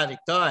the tzaddik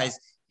dies.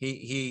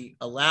 He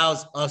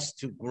allows us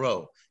to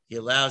grow. He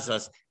allows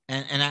us,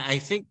 and I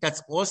think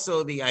that's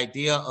also the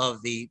idea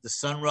of the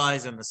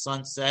sunrise and the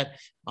sunset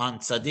on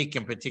tzaddik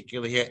in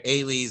particular. Here,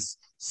 Eli's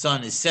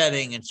sun is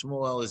setting and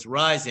Shmuel is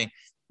rising.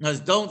 Now,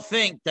 don't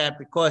think that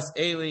because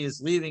Eli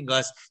is leaving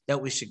us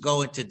that we should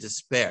go into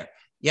despair.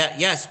 Yeah,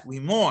 yes, we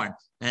mourn,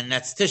 and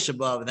that's Tisha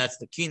B'Av, and that's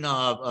the kina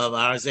of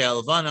Arzei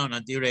Alvano and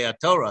Adirei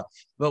HaTorah.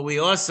 But we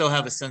also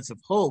have a sense of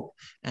hope,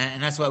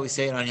 and that's why we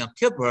say it on Yom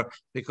Kippur,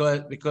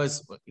 because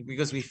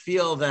we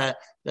feel that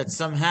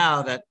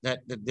somehow that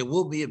there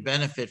will be a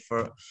benefit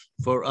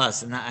for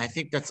us, and I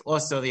think that's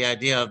also the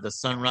idea of the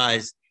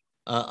sunrise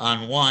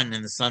on one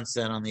and the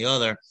sunset on the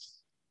other.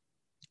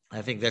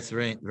 I think that's a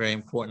very, very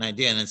important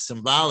idea, and it's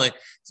symbolic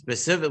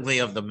specifically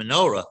of the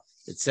menorah.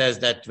 It says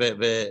that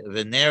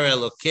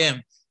v'ner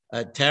Elokim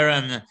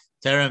terem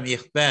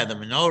yichbeh. The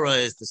menorah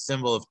is the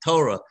symbol of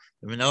Torah.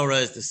 The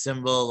menorah is the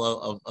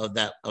symbol of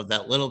that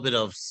little bit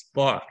of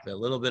spark, that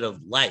little bit of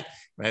light.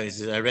 Right?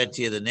 Says, I read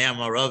to you the Ner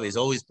Marav is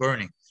always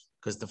burning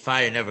because the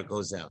fire never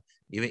goes out.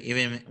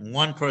 Even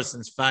one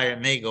person's fire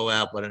may go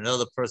out, but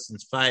another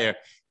person's fire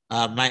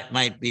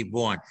might be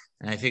born.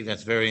 And I think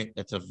that's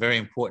a very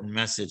important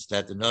message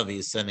that the Navi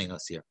is sending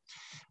us here.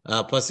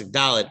 Pasuk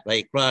Dalet,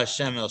 Vayikra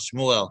Hashem el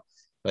Shmuel,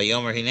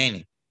 Vayomer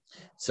Hineni.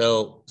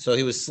 So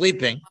he was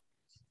sleeping,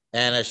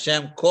 and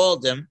Hashem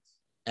called him,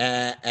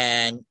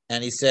 and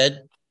he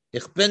said,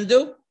 Ich bin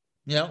du,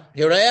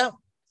 here I am.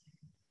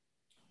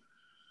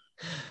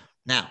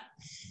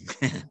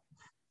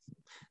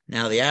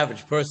 Now the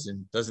average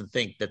person doesn't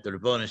think that the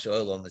Ribono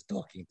Shel Olam is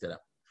talking to them.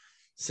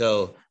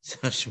 So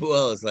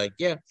Shmuel is like,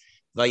 yeah,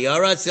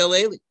 Vayaratz el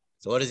Eli.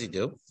 So what does he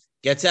do?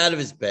 Gets out of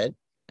his bed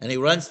and he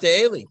runs to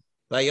Eli.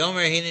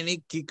 Vayomer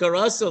hineni ki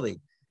karasali.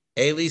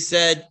 Eli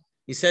said,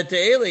 he said to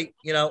Eli,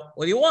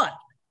 what do you want?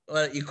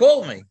 You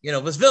called me,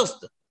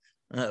 Vasvilsta.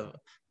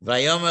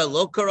 Vayomer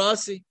lo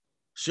karasi,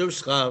 shuv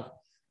shchav,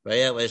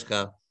 vayet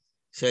leshkav.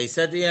 So he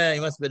said, he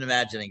must have been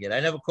imagining it. I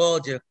never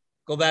called you.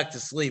 Go back to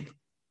sleep.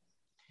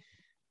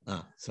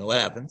 So what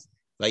happens?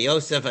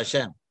 Vayosef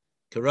Hashem,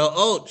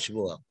 Karaot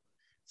Shmuel.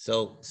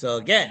 So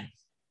again,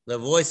 the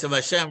voice of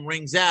Hashem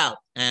rings out,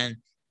 and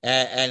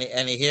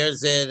he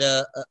hears it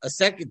a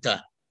second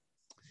time.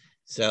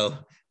 So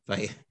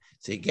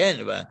again,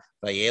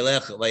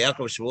 Vayelech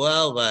Vayakov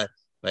Shmuel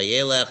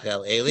Vayelech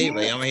El Eli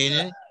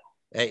Vayomer.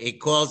 He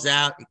calls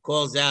out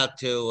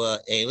to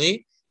Eli,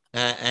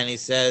 and he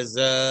says,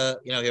 here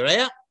I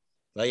am.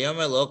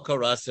 Vayomer Lo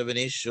Karasa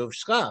V'ni Shuv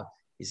Shchav.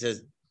 He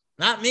says,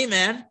 not me,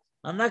 man.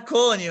 I'm not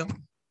calling you.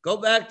 Go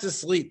back to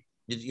sleep.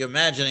 You're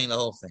imagining the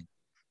whole thing.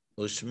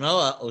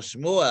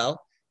 Shmuel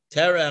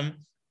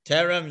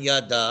terem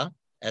yada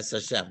es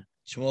Hashem.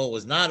 Shmuel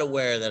was not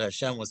aware that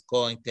Hashem was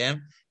calling to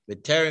him.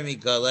 But terem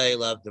yigalei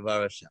lav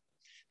devar Hashem.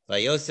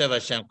 Vayosef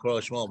Hashem kro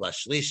Shmuel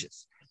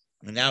bashlishis.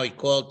 And now he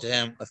called to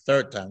him a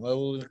third time.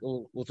 We'll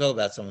talk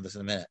about some of this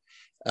in a minute.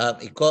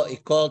 He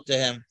called to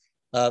him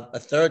a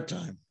third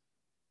time,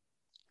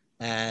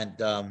 and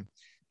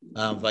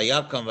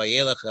vayakam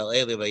vayelech el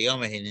Eli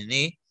vayomer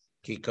hineni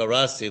ki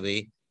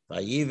karasili. So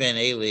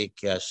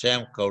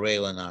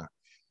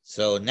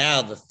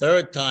now the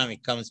third time he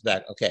comes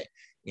back. Okay,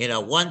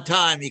 one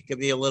time he could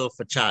be a little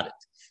fachadet.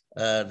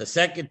 The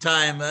second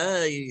time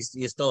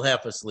you're still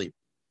half asleep.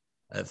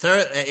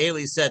 Third,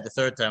 Eli said the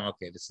third time.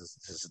 Okay, this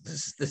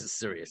is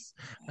serious.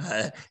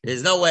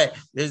 There's no way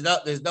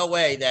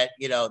that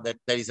that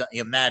he's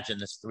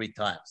imagined this three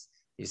times.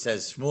 He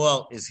says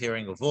Shmuel is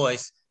hearing a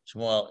voice.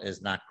 Shmuel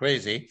is not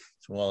crazy.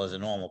 Shmuel is a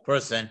normal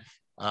person.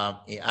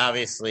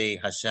 Obviously,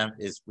 Hashem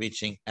is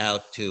reaching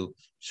out to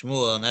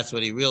Shmuel, and that's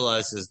what he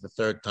realizes the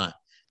third time.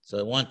 So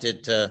I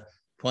wanted to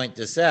point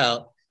this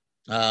out.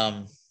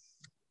 Terem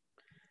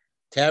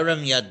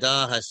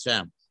Yada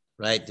Hashem,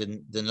 right?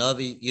 The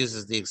Navi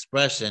uses the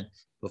expression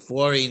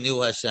before he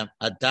knew Hashem.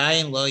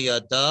 Adayin lo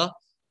Yada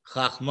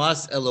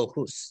Chachmas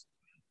Elohus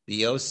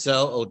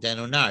Biyoso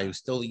Odenunar. He was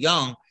still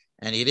young,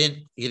 and he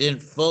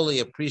didn't fully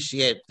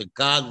appreciate the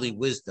godly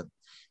wisdom.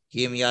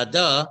 Kim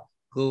Yada.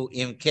 Who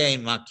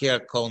imkain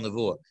makir kol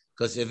nevuah.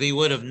 Because if he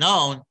would have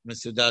known,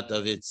 Mesudat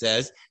David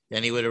says,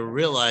 then he would have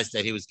realized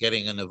that he was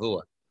getting a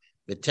nevuah.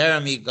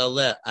 V'terem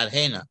yigaleh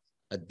adhena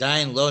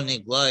adayin lo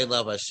nigla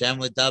elav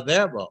Hashem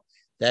l'daber bo.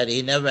 That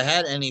he never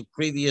had any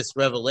previous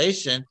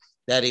revelation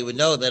that he would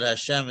know that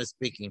Hashem is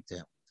speaking to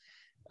him.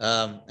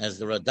 As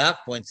the Radak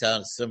points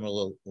out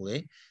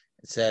similarly,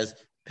 it says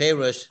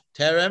Perush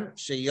terem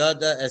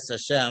sheyada es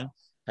Hashem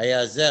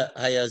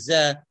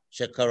hayazeh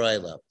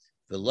shekarayla.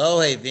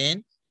 V'lo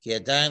hevin ki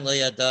adayin lo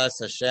yada es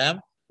Hashem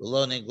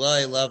v'lo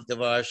nigla love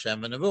devar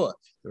Hashem v'nevuah.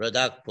 The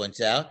Radak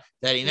points out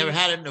that he never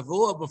had a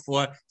nevuah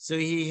before, so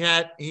he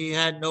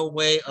had no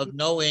way of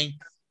knowing,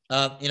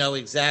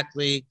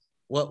 exactly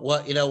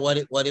what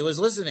he was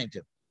listening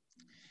to.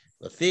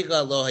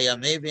 Lafiga lo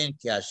hayamevin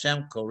ki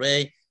Hashem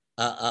korei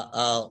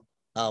al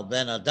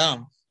ben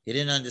Adam. He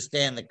didn't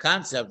understand the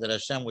concept that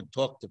Hashem would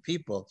talk to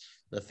people.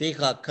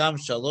 Lafiga kam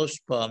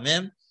shalosh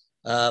pa'amim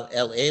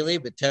el Eli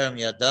b'terem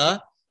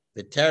yada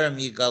b'terem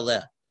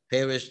yigaleh.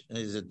 Perish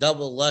is a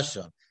double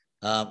lashon.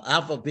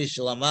 Alpha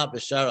bishalama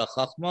b'shara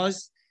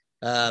chachmos.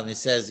 He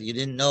says you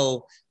didn't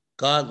know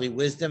godly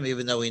wisdom,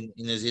 even though he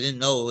didn't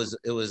know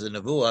it was a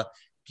nevuah.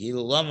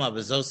 Kilulama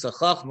b'zosa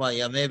chachma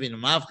yamevi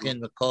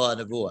mavkin mekol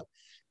nevuah.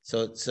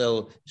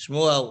 So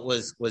Shmuel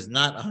was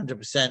not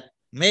 100%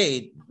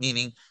 made,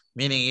 meaning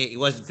he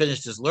wasn't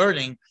finished his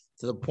learning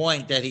to the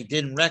point that he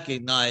didn't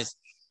recognize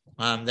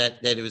that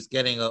he was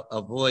getting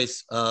a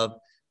voice of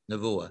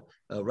nevuah.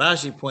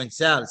 Rashi points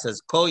out, it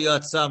says Kol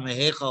yatsa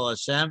mehechal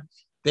Hashem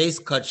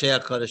beis kadshei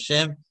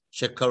kodashim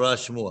shekara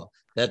Shmuel,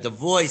 that the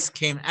voice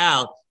came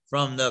out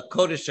from the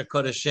Kodesh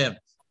HaKodashim,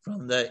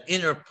 from the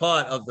inner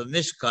part of the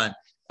Mishkan,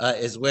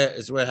 is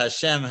where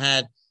Hashem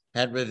had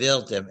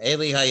revealed him.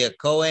 Eli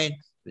hayakohen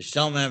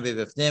v'shomer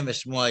v'bifnim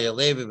v'shmuel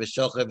yalevi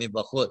v'shocher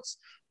v'bachutz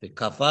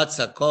v'kafatz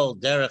hakol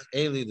derech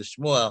Eli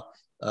l'Shmuel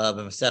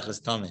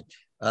b'Maseches Tamid.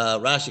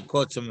 Rashi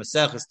quotes from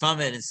Maseches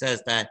Tamid and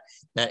says that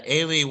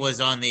Eli was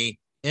on the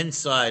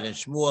inside and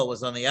Shmuel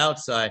was on the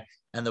outside,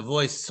 and the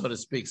voice, so to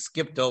speak,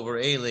 skipped over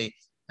Eli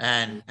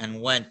and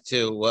went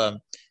to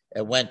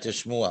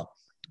Shmuel.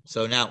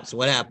 So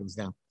what happens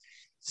now?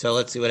 So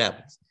let's see what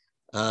happens.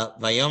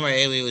 Vayomer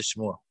Eli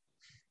l'Shmuel.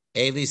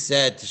 Eli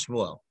said to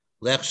Shmuel,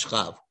 Lech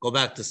shchav, go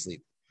back to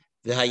sleep.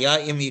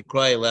 V'haya im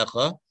yikra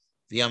elecha,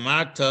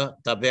 v'yamarta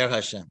taber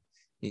Hashem.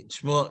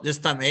 Shmuel, this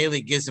time Eli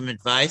gives him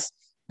advice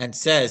and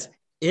says,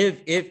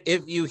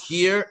 if you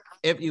hear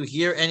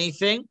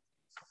anything,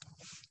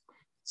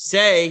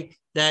 say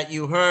that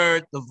you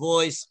heard the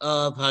voice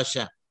of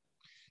Hashem.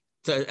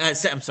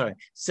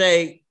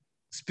 Say,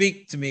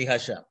 speak to me,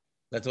 Hashem.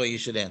 That's what you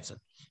should answer.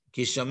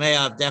 Ki shomei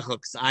avdecha,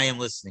 because I am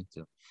listening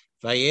to.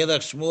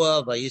 Vayelech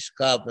Shmuel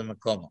vayishkav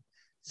b'makomo.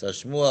 So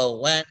Shmuel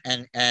went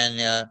and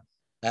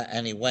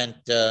he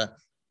went to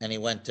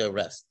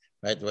rest.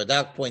 Right. The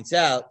Radak points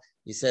out.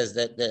 He says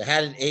that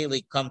hadn't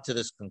Eli come to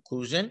this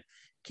conclusion,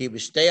 ki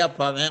b'shtei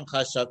apamim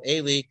chashav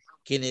Eli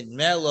ki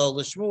nidmeh lo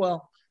l'Shmuel.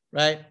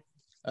 Right.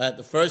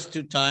 The first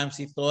two times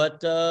he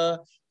thought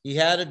he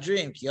had a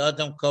dream. Ki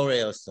adam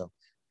korei oso.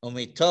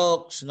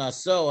 Umitok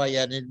shnaso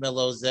haya nidmeh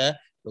lo zeh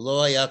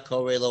v'lo haya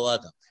korei lo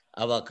adam.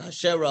 Aval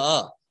kasher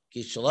ra'ah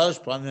ki shalosh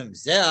pamim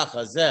zeh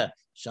achazeh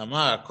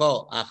shamar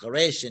kol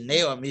acharei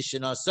shenei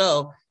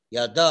mishnaso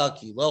yada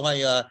ki lo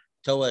haya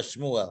toa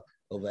Shmuel.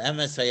 Right,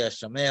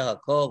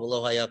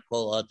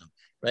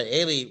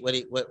 Eli,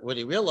 what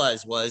he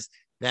realized was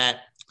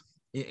that,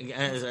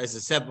 as I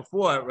said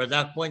before,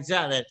 Radak points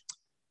out that,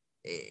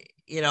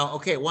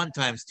 okay, one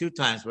times, two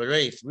times, but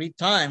already three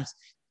times,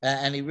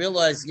 and he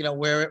realized,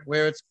 where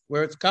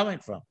it's coming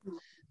from.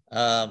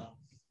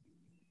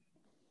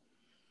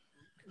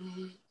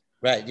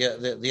 Right.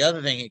 The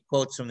other thing he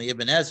quotes from the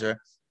Ibn Ezra,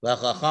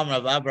 V'chacham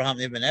Rav Abraham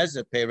Ibn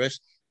Ezra Perish,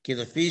 ki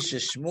lefi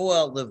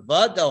sheshmuel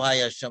levado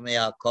haya shomei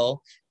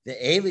hakol. The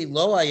Eli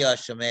lo haya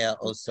shomea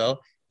also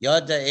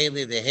yada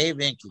Eli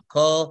v'hevin ki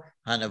kol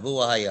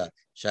hanavua haya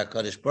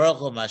shakadosh baruch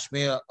hu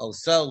mashmir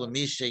also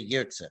lemisha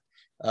yirtze.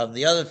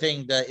 The other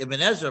thing that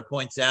Ibn Ezra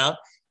points out,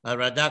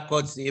 Radak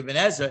quotes the Ibn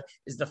Ezra,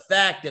 is the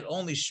fact that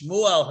only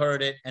Shmuel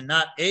heard it and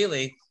not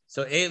Eli.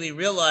 So Eli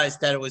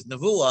realized that it was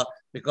nevuah,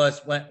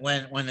 because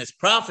when there's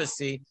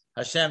prophecy,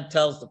 Hashem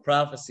tells the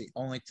prophecy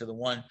only to the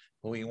one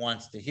who he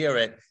wants to hear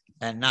it,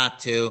 and not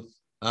to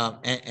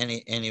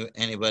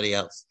anybody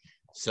else.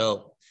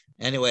 So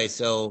anyway,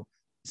 so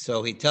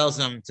he tells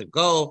him to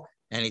go,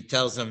 and he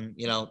tells him,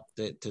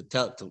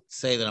 to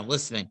say that I'm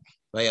listening.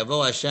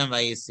 Shmuel.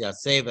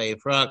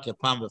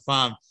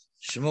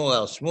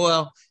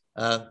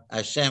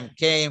 Hashem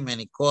came and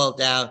he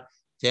called out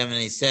to him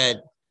and he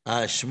said,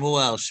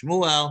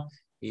 Shmuel.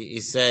 He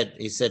said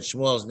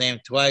Shmuel's name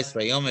twice.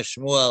 Vayomer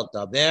Shmuel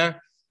daber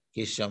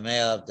ki shomei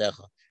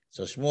avdecha.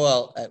 So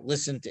Shmuel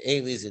listened to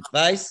Eli's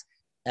advice,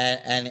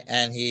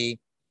 and he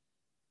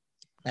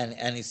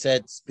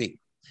said, speak.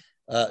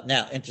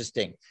 Now,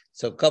 interesting.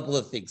 So a couple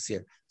of things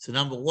here. So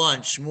number one,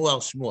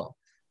 Shmuel.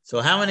 So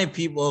how many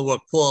people were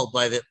called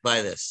by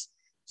this?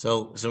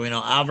 So we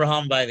know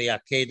Abraham by the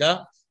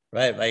Akedah,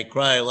 right?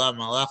 Vayikra elav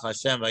malach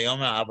Hashem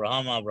vayomer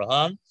Abraham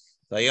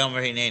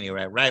vayomer hineni,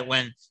 right?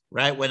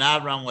 Right when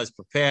Abraham was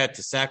prepared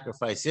to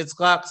sacrifice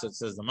Yitzchak, so it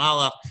says the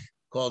Malach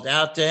called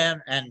out to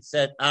him and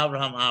said,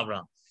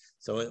 Abraham.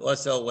 So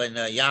also when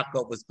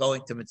Yaakov was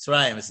going to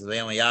Mitzrayim, it says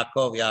vayomer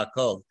Yaakov.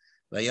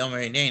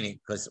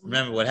 Because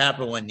remember what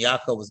happened when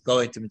Yaakov was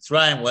going to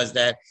Mitzrayim was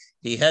that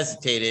he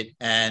hesitated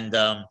and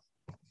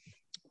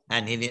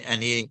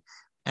he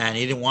and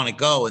he didn't want to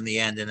go in the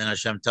end. And then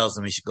Hashem tells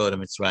him he should go to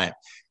Mitzrayim.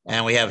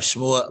 And we have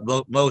Shmuel,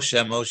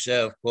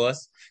 Moshe, of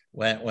course,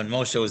 when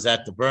Moshe was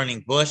at the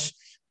burning bush.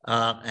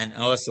 And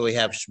also we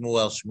have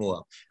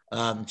Shmuel.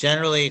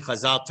 Generally,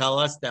 Chazal tell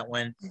us that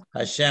when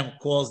Hashem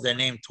calls their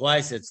name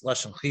twice, it's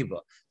Lashon Chiba.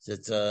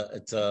 It's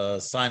a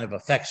sign of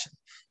affection.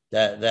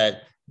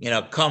 That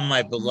come,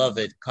 my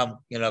beloved,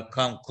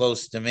 come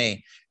close to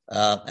me.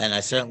 And I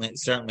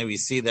certainly we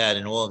see that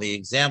in all the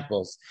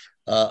examples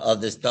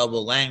of this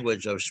double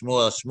language of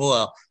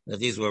Shmuel, that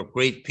these were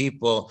great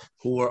people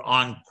who were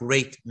on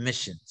great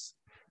missions.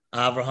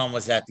 Abraham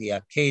was at the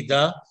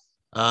Akedah.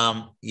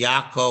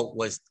 Yaakov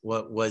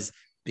was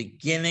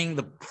beginning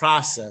the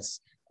process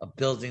of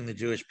building the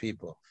Jewish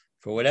people.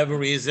 For whatever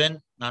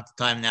reason, not the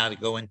time now to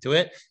go into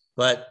it,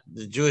 but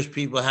the Jewish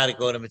people had to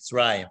go to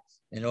Mitzrayim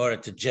in order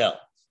to gel,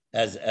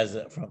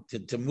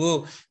 to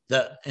move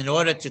in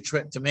order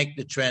to make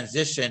the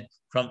transition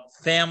from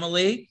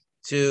family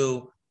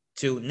to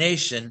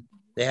nation.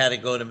 They had to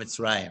go to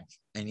Mitzrayim,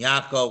 and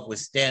Yaakov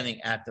was standing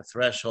at the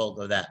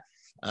threshold of that.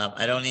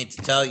 I don't need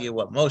to tell you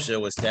what Moshe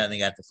was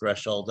standing at the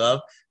threshold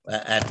of,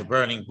 at the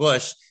burning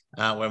bush,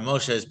 where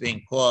Moshe is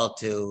being called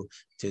to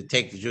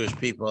take the Jewish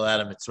people out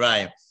of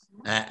Mitzrayim.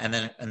 And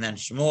then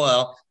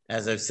Shmuel,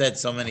 as I've said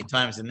so many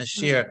times in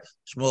this year,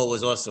 Shmuel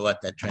was also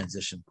at that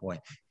transition point.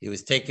 He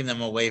was taking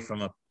them away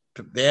from a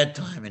bad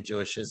time in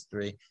Jewish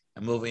history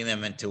and moving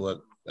them into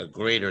a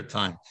greater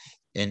time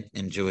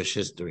in Jewish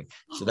history.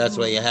 So that's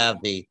why you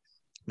have the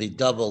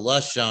double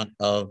lashon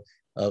of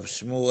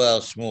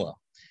Shmuel.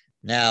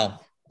 Now,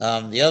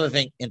 the other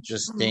thing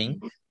interesting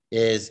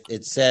is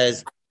it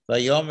says,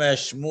 Vayomer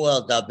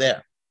Shmuel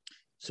Daber.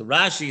 So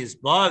Rashi is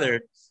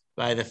bothered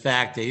by the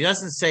fact that he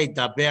doesn't say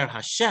Daber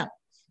Hashem.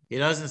 He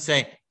doesn't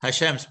say,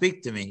 Hashem,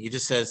 speak to me. He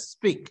just says,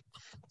 speak.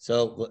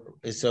 So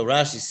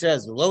Rashi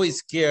says, Lo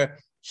iskir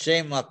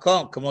Shem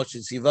Makom Kamosh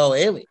Zivo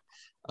Eli.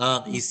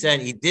 He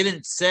said he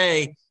didn't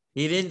say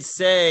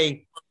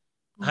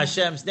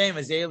Hashem's name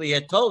as Eli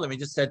had told him. He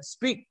just said,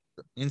 speak.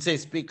 He didn't say,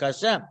 speak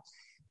Hashem.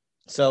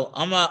 So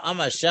I'm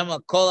Hashem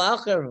Kol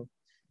Acher.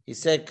 He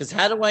said, because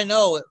how do I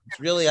know it's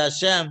really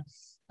Hashem?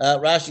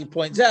 Rashi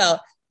points out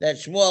that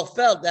Shmuel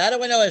felt, how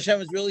do I know Hashem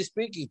is really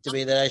speaking to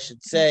me? That I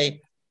should say,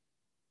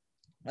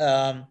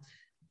 that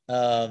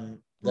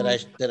I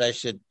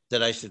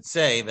should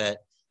say that,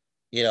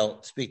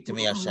 speak to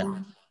me,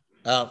 Hashem.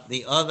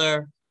 The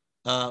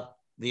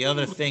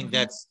other thing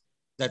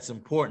that's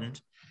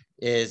important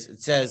is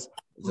it says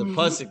the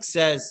pasuk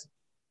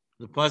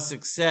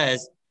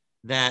says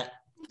that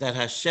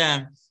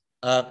Hashem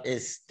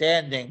is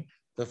standing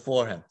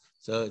before him.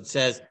 So it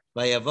says,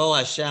 "Vayavo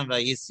Hashem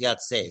vayis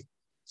yatzeh."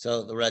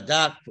 So the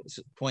Radak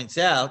points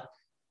out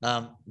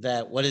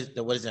that what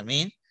does it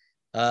mean?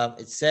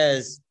 It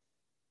says,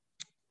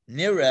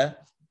 "Nira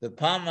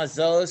b'pam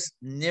hazos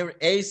nir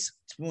es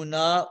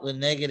tmuna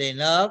l'neged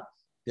einav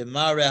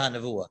b'mareh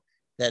hanavua."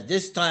 That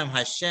this time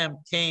Hashem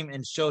came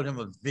and showed him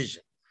a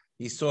vision.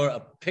 He saw a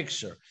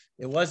picture.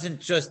 It wasn't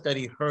just that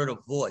he heard a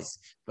voice,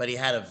 but he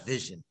had a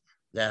vision.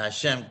 That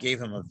Hashem gave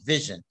him a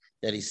vision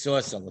that he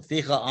saw some.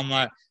 Leficha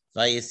Amar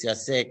vayis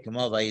yaseh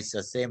kamo vayis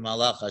yaseh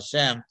malach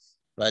Hashem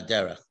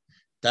b'derech.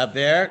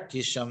 Daber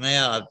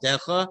kishamea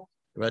avdecha.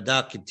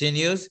 Radak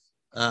continues.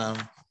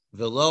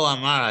 Velo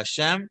Amar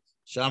Hashem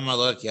shama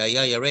lo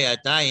yaya yarei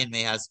adayin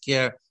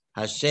mehaskir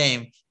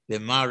Hashem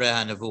b'mareh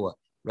hanavua.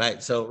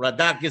 Right. So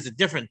Radak gives a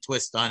different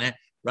twist on it.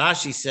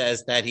 Rashi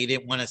says that he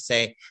didn't want to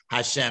say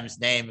Hashem's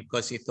name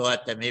because he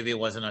thought that maybe it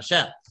wasn't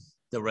Hashem.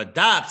 The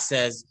Radak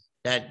says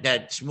that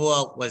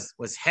Shmuel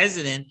was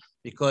hesitant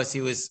because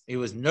he was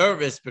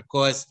nervous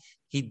because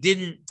he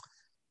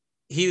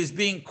was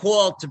being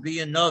called to be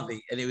a Navi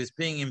and he was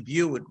being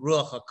imbued with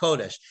Ruach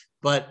HaKodesh,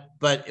 but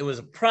it was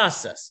a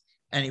process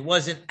and he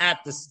wasn't at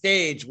the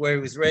stage where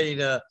he was ready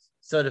to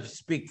sort of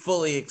speak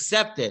fully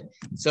accepted.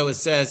 So it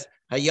says,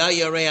 Haya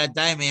Yarei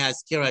Adai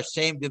Mehaskir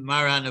Hashem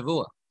B'Mara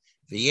Navua.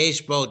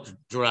 V'yesh bo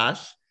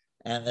drash,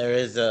 and there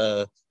is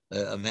a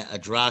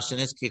drash in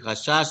this, Ki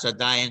Chashash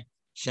Adayin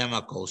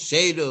Shema Kol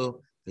Shedu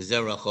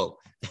V'Zerachok.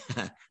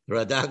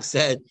 Radak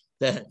said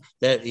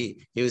that he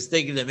was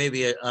thinking that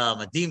maybe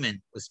a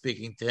demon was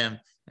speaking to him,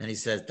 and he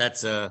says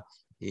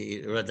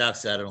Radak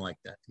said, I don't like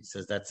that. He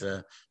says that's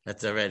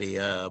already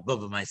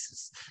Bubba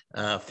Mises,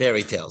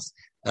 fairy tales,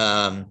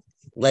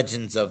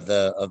 legends of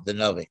the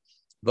Navi.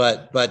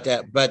 But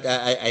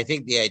I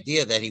think the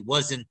idea that he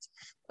wasn't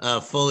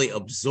fully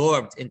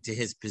absorbed into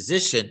his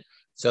position,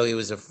 so he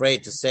was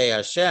afraid to say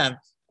Hashem.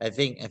 I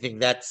think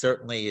that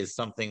certainly is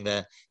something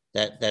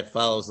that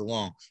follows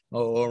along.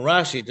 Or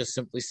Rashi just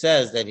simply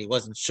says that he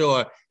wasn't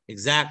sure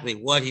exactly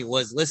what he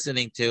was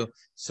listening to,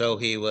 so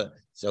he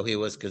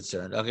was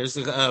concerned. Okay, just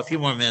a few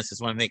more minutes.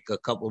 Just want to make a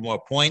couple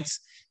more points,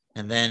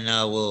 and then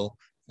we'll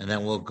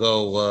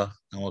go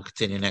and we'll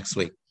continue next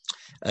week.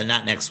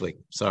 Not next week.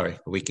 Sorry,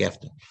 a week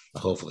after.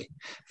 Hopefully.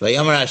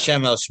 Vayomer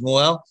Hashem el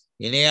Shmuel.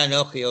 Yinei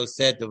Anochi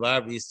osed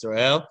devar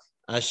b'Yisrael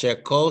asher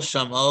kol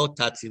shamo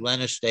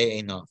tatzilenu shtei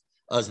einav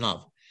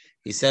aznav.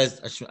 He says,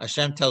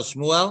 Hashem tells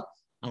Shmuel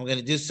I'm going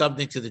to do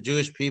something to the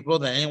Jewish people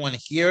that anyone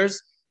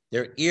hears,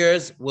 their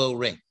ears will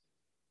ring.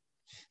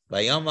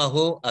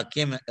 Vayamahu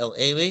akim el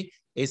Eli,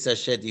 Isa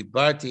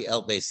shedibarti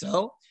el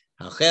beso,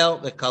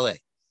 hachel v'kaleh.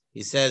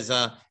 He says,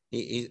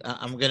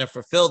 I'm going to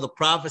fulfill the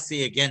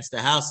prophecy against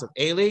the house of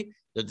Eli.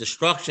 The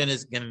destruction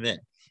is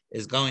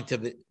going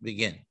to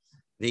begin.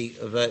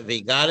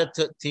 The got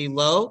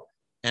tilo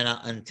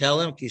and tell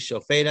him ki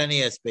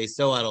shofetani es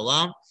beso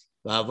adolam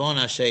v'avon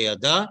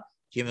asheyada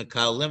ki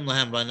mekalim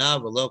lahem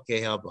banav v'lo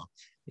kehaba.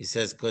 He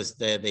says because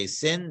they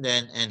sinned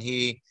and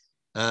he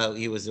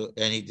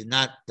did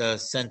not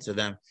censor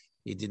them.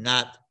 He did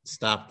not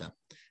stop them.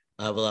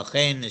 And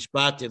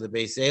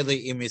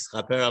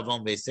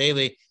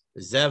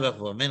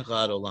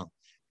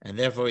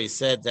therefore he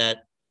said that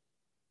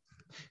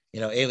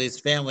Eli's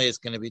family is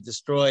going to be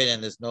destroyed,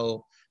 and there's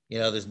no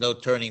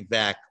turning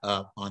back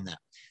on that.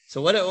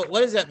 So what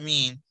does that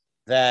mean?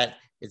 That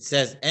it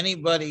says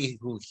anybody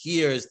who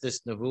hears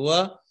this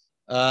nevuah,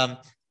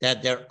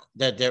 that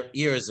their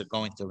ears are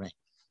going to ring.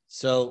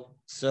 So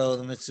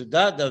the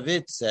Metzudat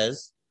David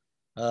says,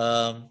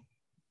 right?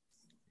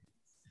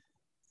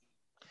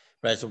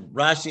 So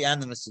Rashi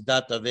and the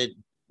Metzudat David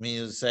mean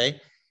to say,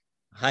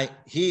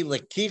 he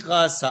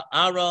lekichas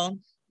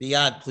ha'aron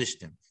biyad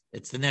plishtim.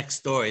 It's the next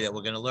story that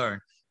we're going to learn,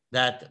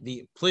 that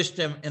the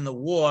plishtim in the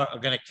war are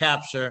going to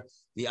capture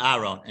the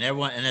Aron, and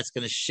it's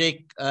going to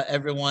shake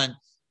everyone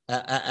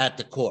at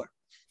the court.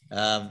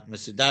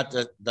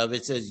 Metzudat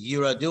David says,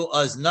 Yiradu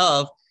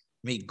aznav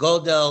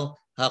migodel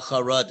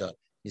hacharada.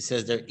 He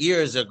says their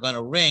ears are going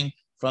to ring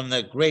from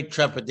the great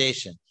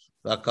trepidation.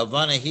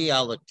 V'kavana hi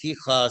al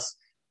lekichas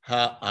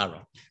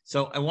ha'aron.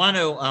 So I want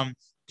to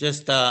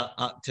just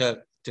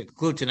to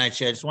conclude tonight's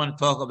share, I just want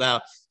to talk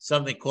about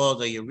something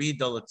called the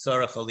Yerida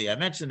L'Tzarech Aliyah. I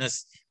mentioned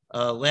this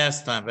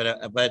last time,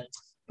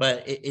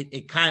 but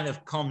it kind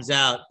of comes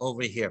out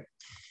over here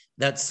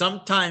that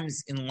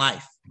sometimes in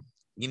life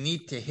you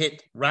need to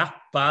hit rock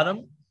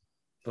bottom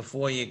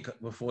before you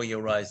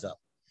rise up,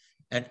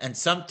 and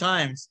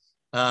sometimes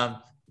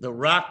the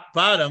rock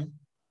bottom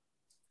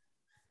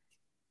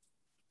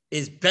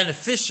is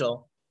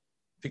beneficial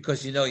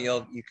because you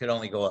could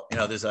only go up.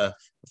 There's a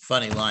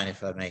funny line,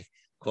 if I may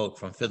quote,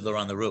 from Fiddler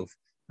on the Roof,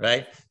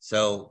 right?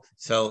 So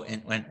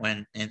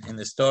when in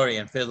the story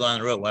in Fiddler on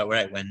the Roof,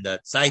 right, when the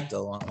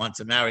Tzaitel wants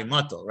to marry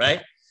Motel,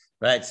 right?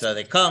 So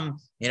they come,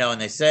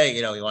 and they say,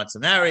 he wants to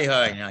marry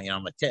her,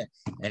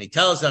 and he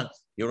tells them,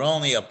 you're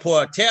only a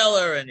poor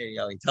tailor, and he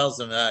tells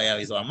them,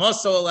 he's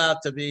also allowed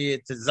to be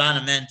to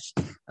Zana Mensch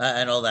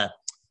and all that.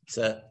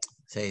 So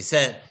he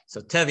said,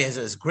 so Tevi has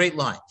this great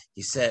line.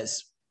 He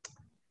says,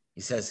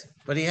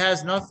 but he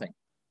has nothing.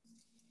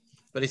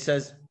 But he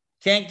says,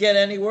 can't get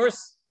any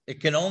worse.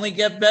 It can only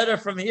get better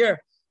from here.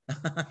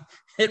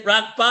 Hit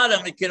rock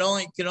bottom. It can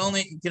only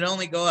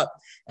go up.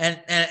 And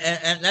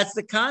that's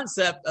the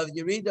concept of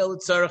Yerida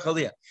L'Tzarech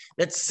Aliyah.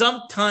 That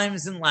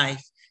sometimes in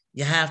life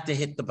you have to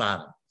hit the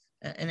bottom.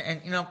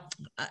 And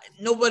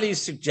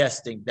nobody's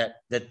suggesting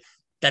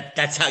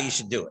that's how you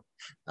should do it.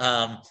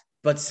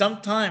 But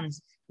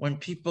sometimes when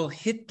people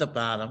hit the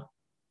bottom,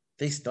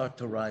 they start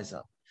to rise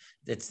up.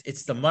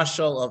 It's the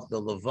mashal of the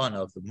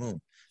Levana, of the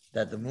moon,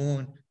 that the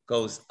moon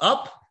goes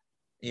up,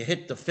 you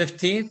hit the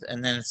 15th,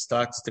 and then it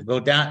starts to go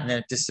down, and then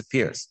it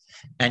disappears.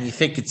 And you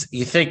think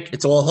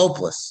it's all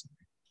hopeless.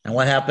 And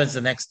what happens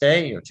the next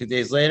day or 2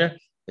 days later?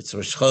 It's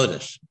Rosh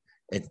Chodesh.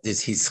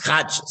 There's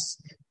Hischadshus.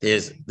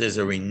 There's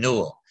a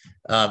renewal.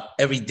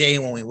 Every day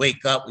when we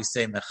wake up, we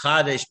say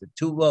Mechadesh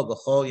B'Tuva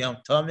B'Chol Yom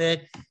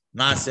Tamid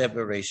Maaseh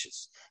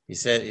Bereshis. He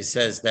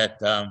says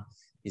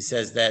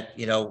that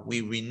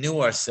we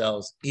renew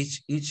ourselves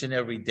each and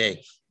every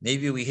day.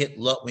 Maybe we hit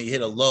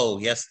a low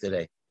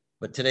yesterday,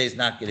 but today's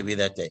not going to be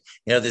that day.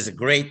 There's a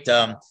great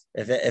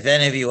if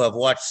any of you have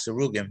watched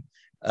Surugim,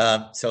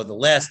 so the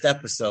last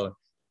episode,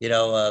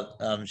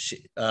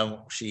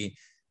 she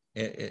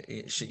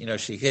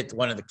hit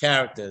one of the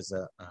characters,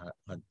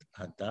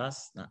 Hadass.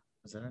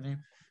 Was that her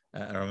name? I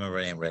don't remember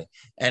her name right.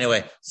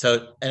 Anyway,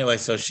 so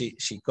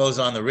she goes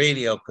on the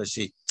radio because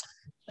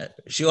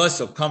she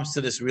also comes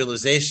to this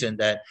realization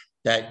that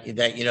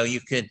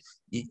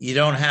you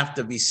don't have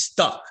to be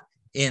stuck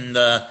in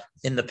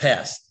the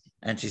past.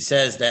 And she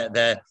says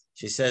that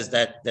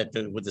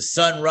with the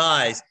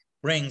sunrise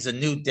brings a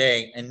new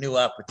day and new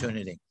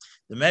opportunity.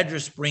 The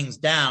Medrash brings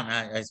down.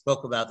 I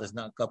spoke about this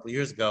a couple of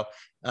years ago.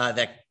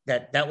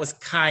 That was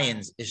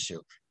Cain's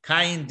issue.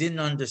 Cain didn't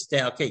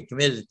understand. Okay, he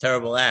committed a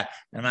terrible act.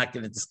 I'm not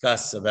going to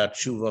discuss about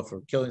tshuva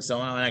for killing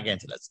someone. I'm not getting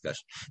into that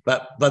discussion.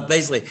 But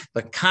basically,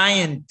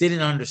 Cain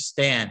didn't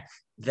understand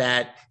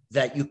that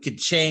you could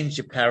change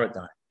your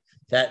paradigm.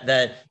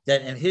 That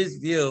in his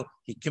view,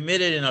 he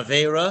committed an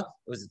avera. It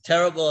was a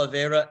terrible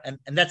avera, and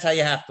that's how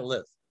you have to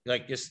live.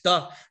 Like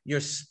you're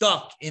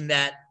stuck in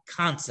that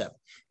concept,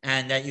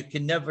 and that you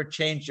can never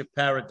change your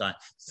paradigm.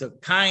 So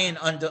Cain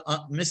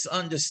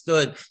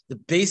misunderstood the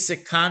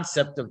basic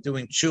concept of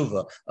doing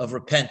tshuva, of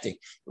repenting.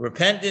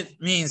 Repentance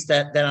means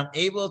that I'm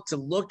able to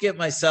look at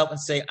myself and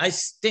say, I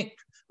stink.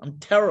 I'm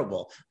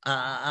terrible.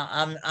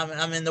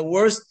 I'm in the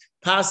worst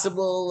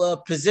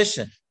possible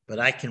position, but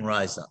I can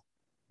rise up.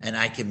 And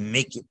I can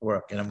make it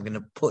work, and I'm going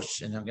to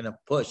push, and I'm going to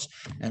push,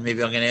 and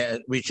maybe I'm going to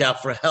reach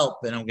out for help,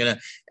 and I'm going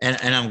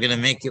to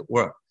make it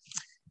work.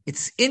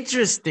 It's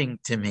interesting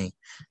to me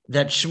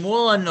that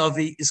Shmuel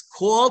HaNavi is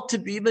called to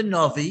be the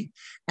Navi,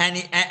 and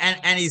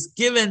he's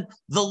given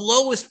the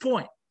lowest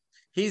point.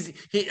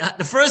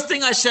 The first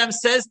thing Hashem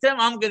says to him,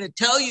 I'm going to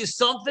tell you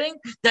something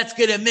that's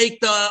going to make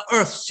the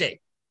earth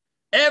shake.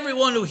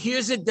 Everyone who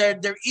hears it,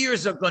 their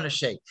ears are going to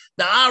shake.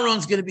 The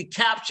Aaron's going to be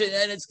captured,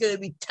 and it's going to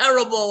be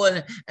terrible,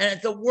 and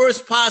it's the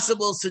worst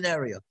possible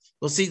scenario.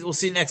 We'll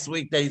see next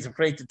week that he's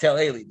afraid to tell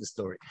Eli the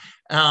story.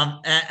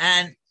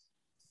 And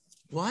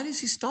why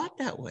does he start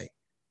that way?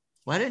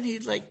 Why didn't he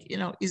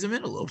ease him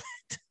in a little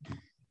bit?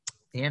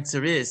 The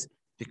answer is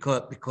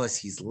because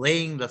he's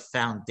laying the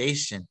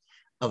foundation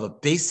of a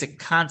basic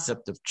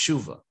concept of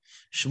tshuva.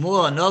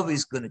 Shmuel HaNavi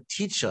is going to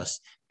teach us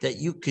that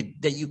you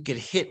could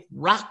hit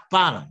rock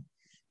bottom.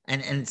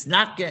 And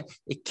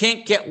it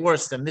can't get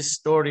worse than this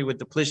story with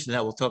the Plishtim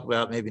that we'll talk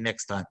about maybe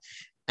next time.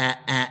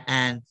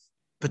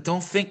 But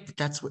don't think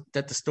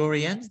that the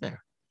story ends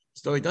there. The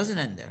story doesn't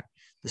end there.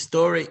 The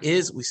story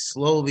is we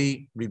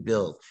slowly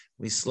rebuild.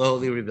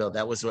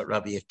 That was what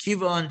Rabbi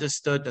Akiva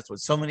understood. That's what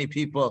so many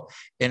people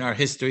in our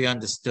history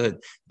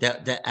understood.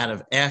 That out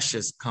of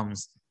ashes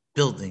comes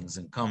buildings,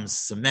 and comes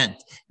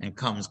cement, and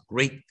comes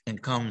great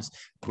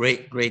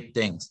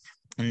things.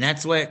 And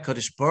that's why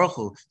HaKadosh Baruch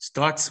Hu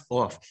starts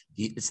off.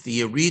 It's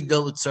the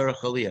Yerida L'Tzarech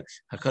Aliyah.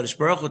 HaKadosh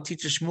Baruch Hu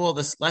teaches Shmuel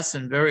this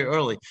lesson very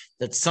early,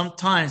 that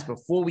sometimes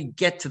before we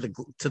get to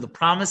the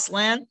promised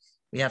land,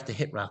 we have to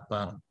hit rock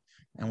bottom.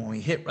 And when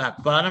we hit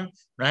rock bottom,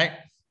 right?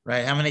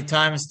 How many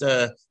times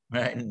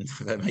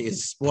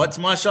sports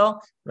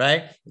marshal,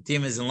 right? The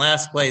team is in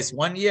last place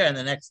one year, and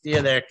the next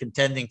year they're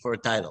contending for a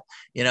title,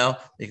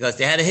 because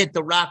they had to hit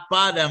the rock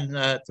bottom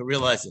to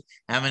realize it.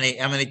 How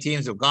many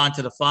teams have gone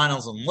to the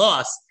finals and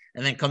lost,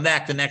 and then come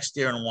back the next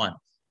year and won?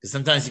 Because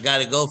sometimes you got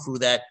to go through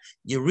that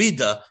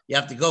yerida. You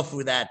have to go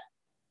through that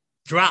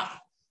drop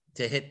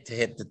to hit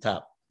the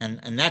top.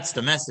 And that's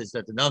the message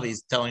that the Navi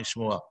is telling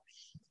Shmuel.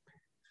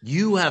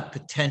 You have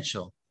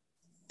potential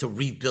to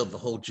rebuild the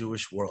whole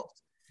Jewish world.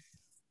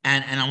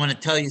 And I want to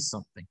tell you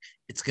something.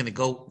 It's going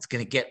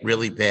to get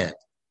really bad.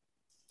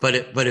 But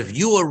if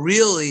you are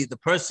really the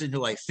person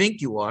who I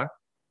think you are,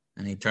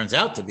 and he turns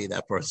out to be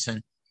that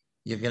person,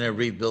 you're going to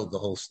rebuild the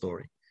whole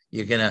story.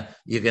 You're gonna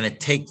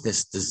take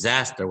this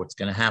disaster. What's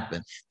going to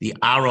happen? The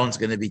Aaron's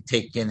going to be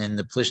taken, and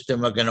the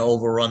Plishtim are going to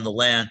overrun the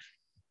land,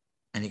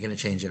 and you're going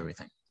to change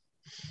everything.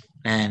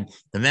 And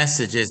the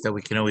message is that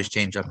we can always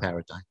change our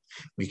paradigm.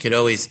 We could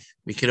always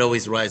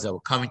rise up. We're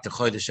coming to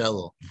Chodesh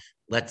Elul.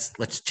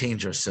 Let's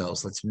change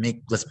ourselves.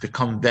 Let's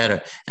become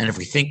better. And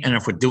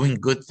if we're doing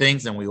good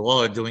things, and we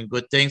all are doing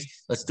good things,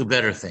 let's do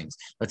better things.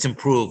 Let's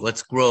improve.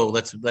 Let's grow.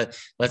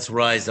 Let's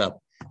rise up.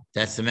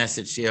 That's the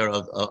message here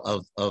of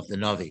the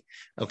Navi.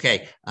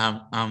 Okay, we're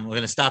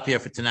going to stop here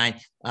for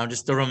tonight.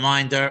 Just a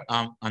reminder,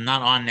 I'm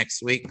not on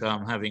next week.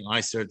 I'm having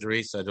eye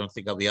surgery, so I don't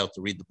think I'll be able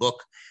to read the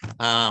book.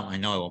 I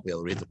know I won't be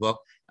able to read the book.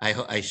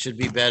 I should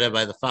be better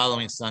by the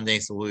following Sunday,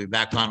 so we'll be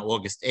back on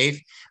August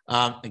 8th.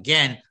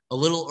 Again, a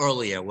little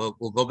earlier. We'll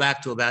go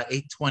back to about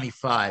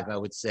 8:25, I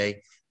would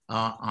say,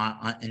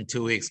 in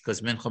 2 weeks,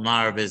 because Mincha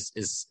Marav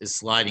is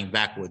sliding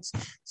backwards.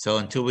 So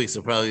in 2 weeks,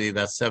 it'll probably be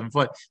about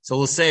 7:40. So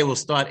we'll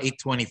start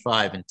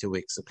 8:25 in 2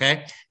 weeks,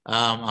 okay?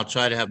 I'll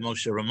try to have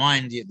Moshe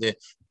remind you, the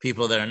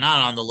people that are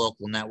not on the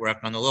local network.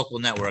 On the local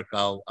network,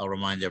 I'll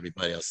remind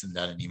everybody. I'll send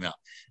out an email,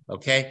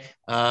 okay?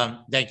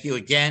 Thank you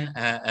again,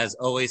 as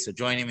always, for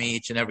joining me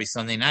each and every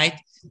Sunday night.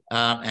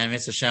 And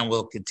Mr. Hashem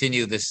will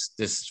continue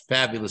this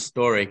fabulous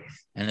story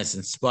and this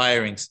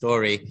inspiring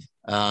story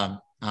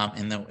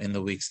in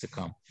the weeks to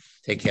come.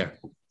 Take care.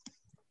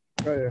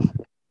 Thank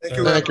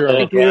you. Thank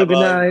you. Good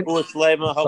night.